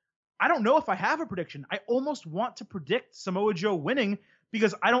 So I don't know if I have a prediction. I almost want to predict Samoa Joe winning,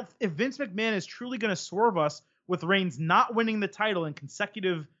 because if Vince McMahon is truly going to swerve us with Reigns not winning the title in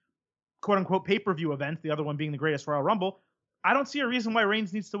consecutive quote unquote pay-per-view events, the other one being the Greatest Royal Rumble, I don't see a reason why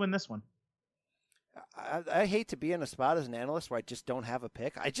Reigns needs to win this one. I hate to be in a spot as an analyst where I just don't have a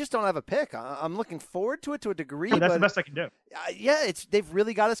pick. I just don't have a pick. I'm looking forward to it to a degree. That's the best I can do. They've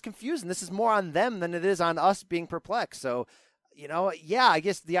really got us confused, and this is more on them than it is on us being perplexed. So, I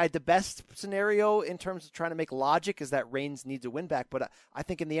guess the best scenario in terms of trying to make logic is that Reigns needs a win back. But I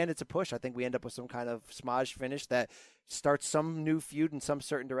think in the end it's a push. I think we end up with some kind of smudge finish that starts some new feud in some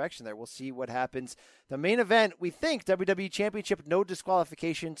certain direction there. We'll see what happens. The main event, we think WWE Championship, no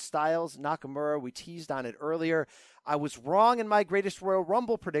disqualification, Styles, Nakamura. We teased on it earlier. I was wrong in my Greatest Royal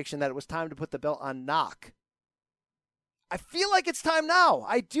Rumble prediction that it was time to put the belt on Knock. I feel like it's time now.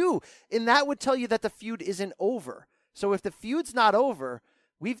 I do. And that would tell you that the feud isn't over. So if the feud's not over,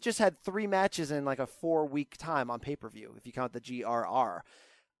 we've just had 3 matches in a 4-week time on pay-per-view, if you count the GRR.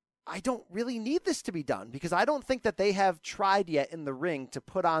 I don't really need this to be done because I don't think that they have tried yet in the ring to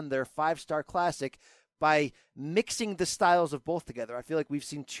put on their 5-star classic by mixing the styles of both together. I feel like we've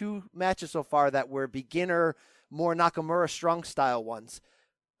seen 2 matches so far that were beginner, more Nakamura strong style ones.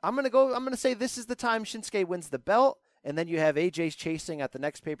 I'm going to say this is the time Shinsuke wins the belt, and then you have AJ's chasing at the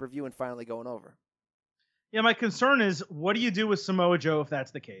next pay-per-view and finally going over. Yeah, my concern is, what do you do with Samoa Joe if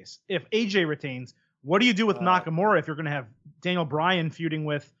that's the case? If AJ retains, what do you do with Nakamura if you're going to have Daniel Bryan feuding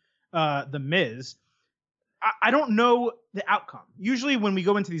with The Miz? I don't know the outcome. Usually when we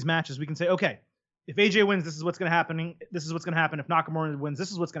go into these matches, we can say, okay, if AJ wins, this is what's going to happen. This is what's going to happen. If Nakamura wins,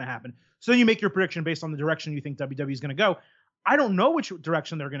 this is what's going to happen. So then you make your prediction based on the direction you think WWE is going to go. I don't know which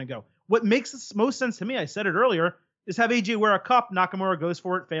direction they're going to go. What makes most sense to me, I said it earlier, is have AJ wear a cup. Nakamura goes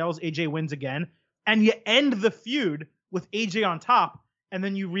for it, fails. AJ wins again. And you end the feud with AJ on top, and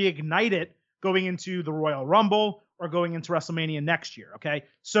then you reignite it going into the Royal Rumble or going into WrestleMania next year. Okay.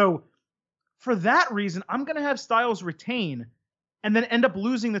 So for that reason, I'm going to have Styles retain and then end up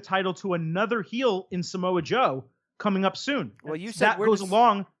losing the title to another heel in Samoa Joe coming up soon. Well, you said that goes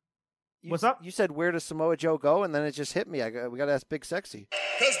along. What's up? You said, where does Samoa Joe go? And then it just hit me. We got to ask Big Sexy.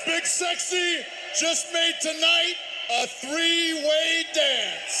 Because Big Sexy just made tonight a 3-way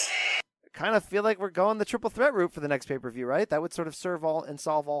dance. Kind of feel like we're going the triple threat route for the next pay-per-view, right? That would sort of serve all and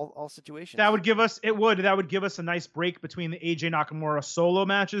solve all situations. That would give us a nice break between the AJ Nakamura solo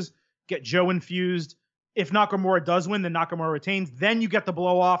matches, get Joe infused. If Nakamura does win, then Nakamura retains. Then you get the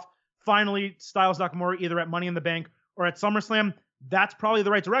blow off. Finally, Styles Nakamura either at Money in the Bank or at SummerSlam. That's probably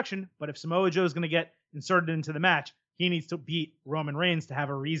the right direction. But if Samoa Joe is going to get inserted into the match, he needs to beat Roman Reigns to have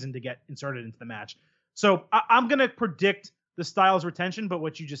a reason to get inserted into the match. So I'm going to predict the Styles retention, but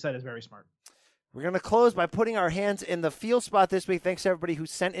what you just said is very smart. We're going to close by putting our hands in the feel spot this week. Thanks to everybody who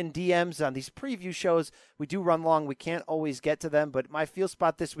sent in DMs on these preview shows. We do run long. We can't always get to them, but my feel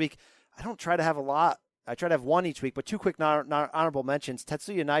spot this week, I don't try to have a lot. I try to have one each week, but two quick honorable mentions.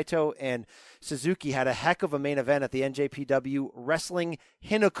 Tetsuya Naito and Suzuki had a heck of a main event at the NJPW Wrestling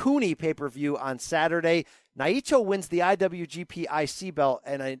Hinokuni pay-per-view on Saturday. Naito wins the IWGP IC belt,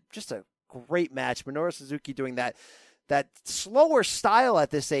 and just a great match. Minoru Suzuki doing that slower style at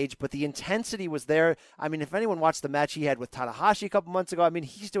this age, but the intensity was there. I mean, if anyone watched the match he had with Tanahashi a couple months ago, I mean,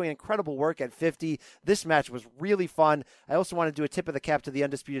 he's doing incredible work at 50. This match was really fun. I also want to do a tip of the cap to the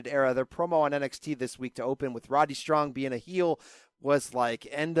Undisputed Era. Their promo on NXT this week to open with Roddy Strong being a heel was like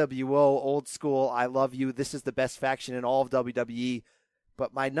NWO old school. I love you. This is the best faction in all of WWE.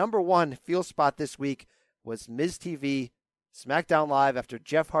 But my number one feel spot this week was Miz TV SmackDown Live after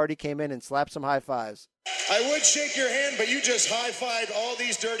Jeff Hardy came in and slapped some high fives. I would shake your hand, but you just high-fived all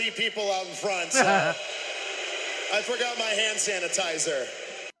these dirty people out in front, so I forgot my hand sanitizer.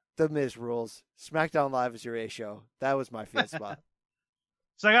 The Miz rules. SmackDown Live is your A show. That was my field spot.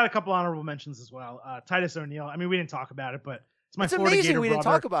 So I got a couple honorable mentions as well. Titus O'Neil. I mean, we didn't talk about it, but it's Florida amazing Gator we didn't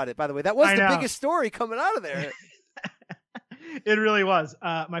talk about it, by the way. That was the biggest story coming out of there. It really was.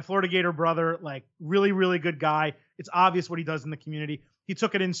 My Florida Gator brother, like, really, really good guy. It's obvious what he does in the community. He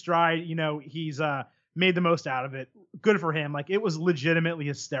took it in stride. You know, he's made the most out of it. Good for him. Like, it was legitimately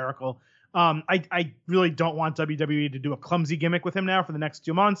hysterical. I really don't want WWE to do a clumsy gimmick with him now for the next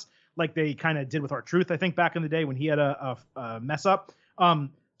 2 months, like they kind of did with R-Truth, I think, back in the day when he had a mess up.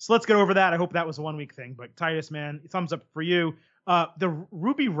 So let's get over that. I hope that was a 1 week thing. But Titus, man, thumbs up for you. The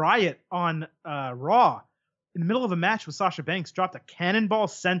Ruby Riott on Raw in the middle of a match with Sasha Banks dropped a cannonball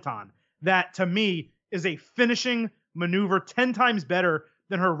senton. That, to me, is a finishing maneuver 10 times better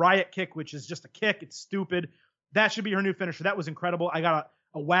than her Riot kick, which is just a kick. It's stupid. That should be her new finisher. That was incredible. I got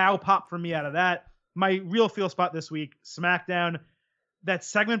a wow pop from me out of that. My real feel spot this week, SmackDown, that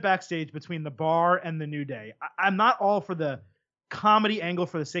segment backstage between the Bar and the New Day. I'm not all for the comedy angle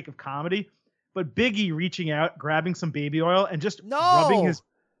for the sake of comedy, but Big E reaching out, grabbing some baby oil, and just rubbing his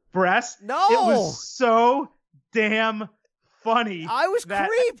breast. No! It was so damn funny. I was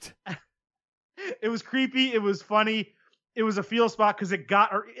creeped. It was creepy. It was funny. It was a feel spot because it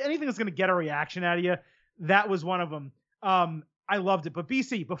got, or anything that's going to get a reaction out of you. That was one of them. I loved it. But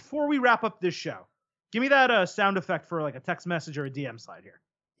BC, before we wrap up this show, give me that sound effect for like a text message or a DM slide here.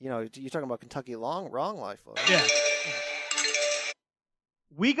 You know, you're talking about Kentucky Wrong Life. Yeah.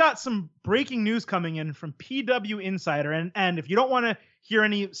 We got some breaking news coming in from PW Insider. And if you don't want to hear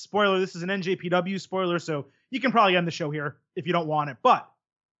any spoiler, this is an NJPW spoiler, so you can probably end the show here if you don't want it. But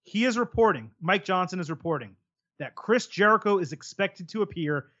he is reporting, Mike Johnson is reporting, that Chris Jericho is expected to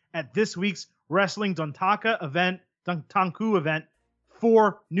appear at this week's Wrestling Dontaku event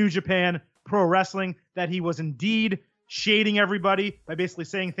for New Japan Pro Wrestling, that he was indeed shading everybody by basically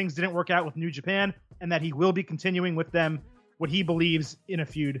saying things didn't work out with New Japan and that he will be continuing with them what he believes in a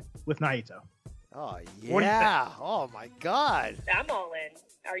feud with Naito. Oh, yeah. Oh, my God. I'm all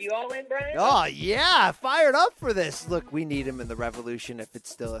in. Are you all in, Brian? Oh, yeah. Fired up for this. Look, we need him in the Revolution if it's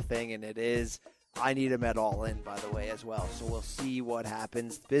still a thing, and it is. I need him at All In, by the way, as well. So we'll see what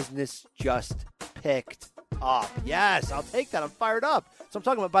happens. Business just picked up. Yes, I'll take that. I'm fired up. So I'm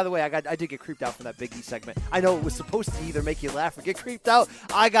talking about, by the way, I did get creeped out from that Big E segment. I know it was supposed to either make you laugh or get creeped out.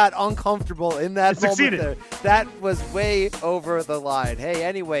 I got uncomfortable in that moment there. That was way over the line. Hey,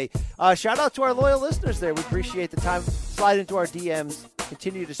 anyway, shout out to our loyal listeners there. We appreciate the time. Slide into our DMs.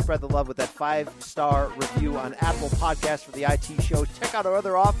 Continue to spread the love with that 5-star review on Apple Podcasts for the IT show. Check out our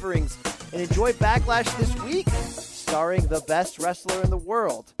other offerings and enjoy Backlash this week, starring the best wrestler in the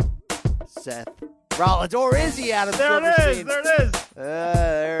world, Seth Rollins. Or is he, Adam Silverstein?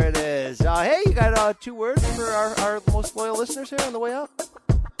 There it is. Hey, you got 2 words for our most loyal listeners here on the way out?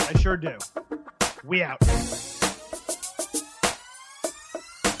 I sure do. We out.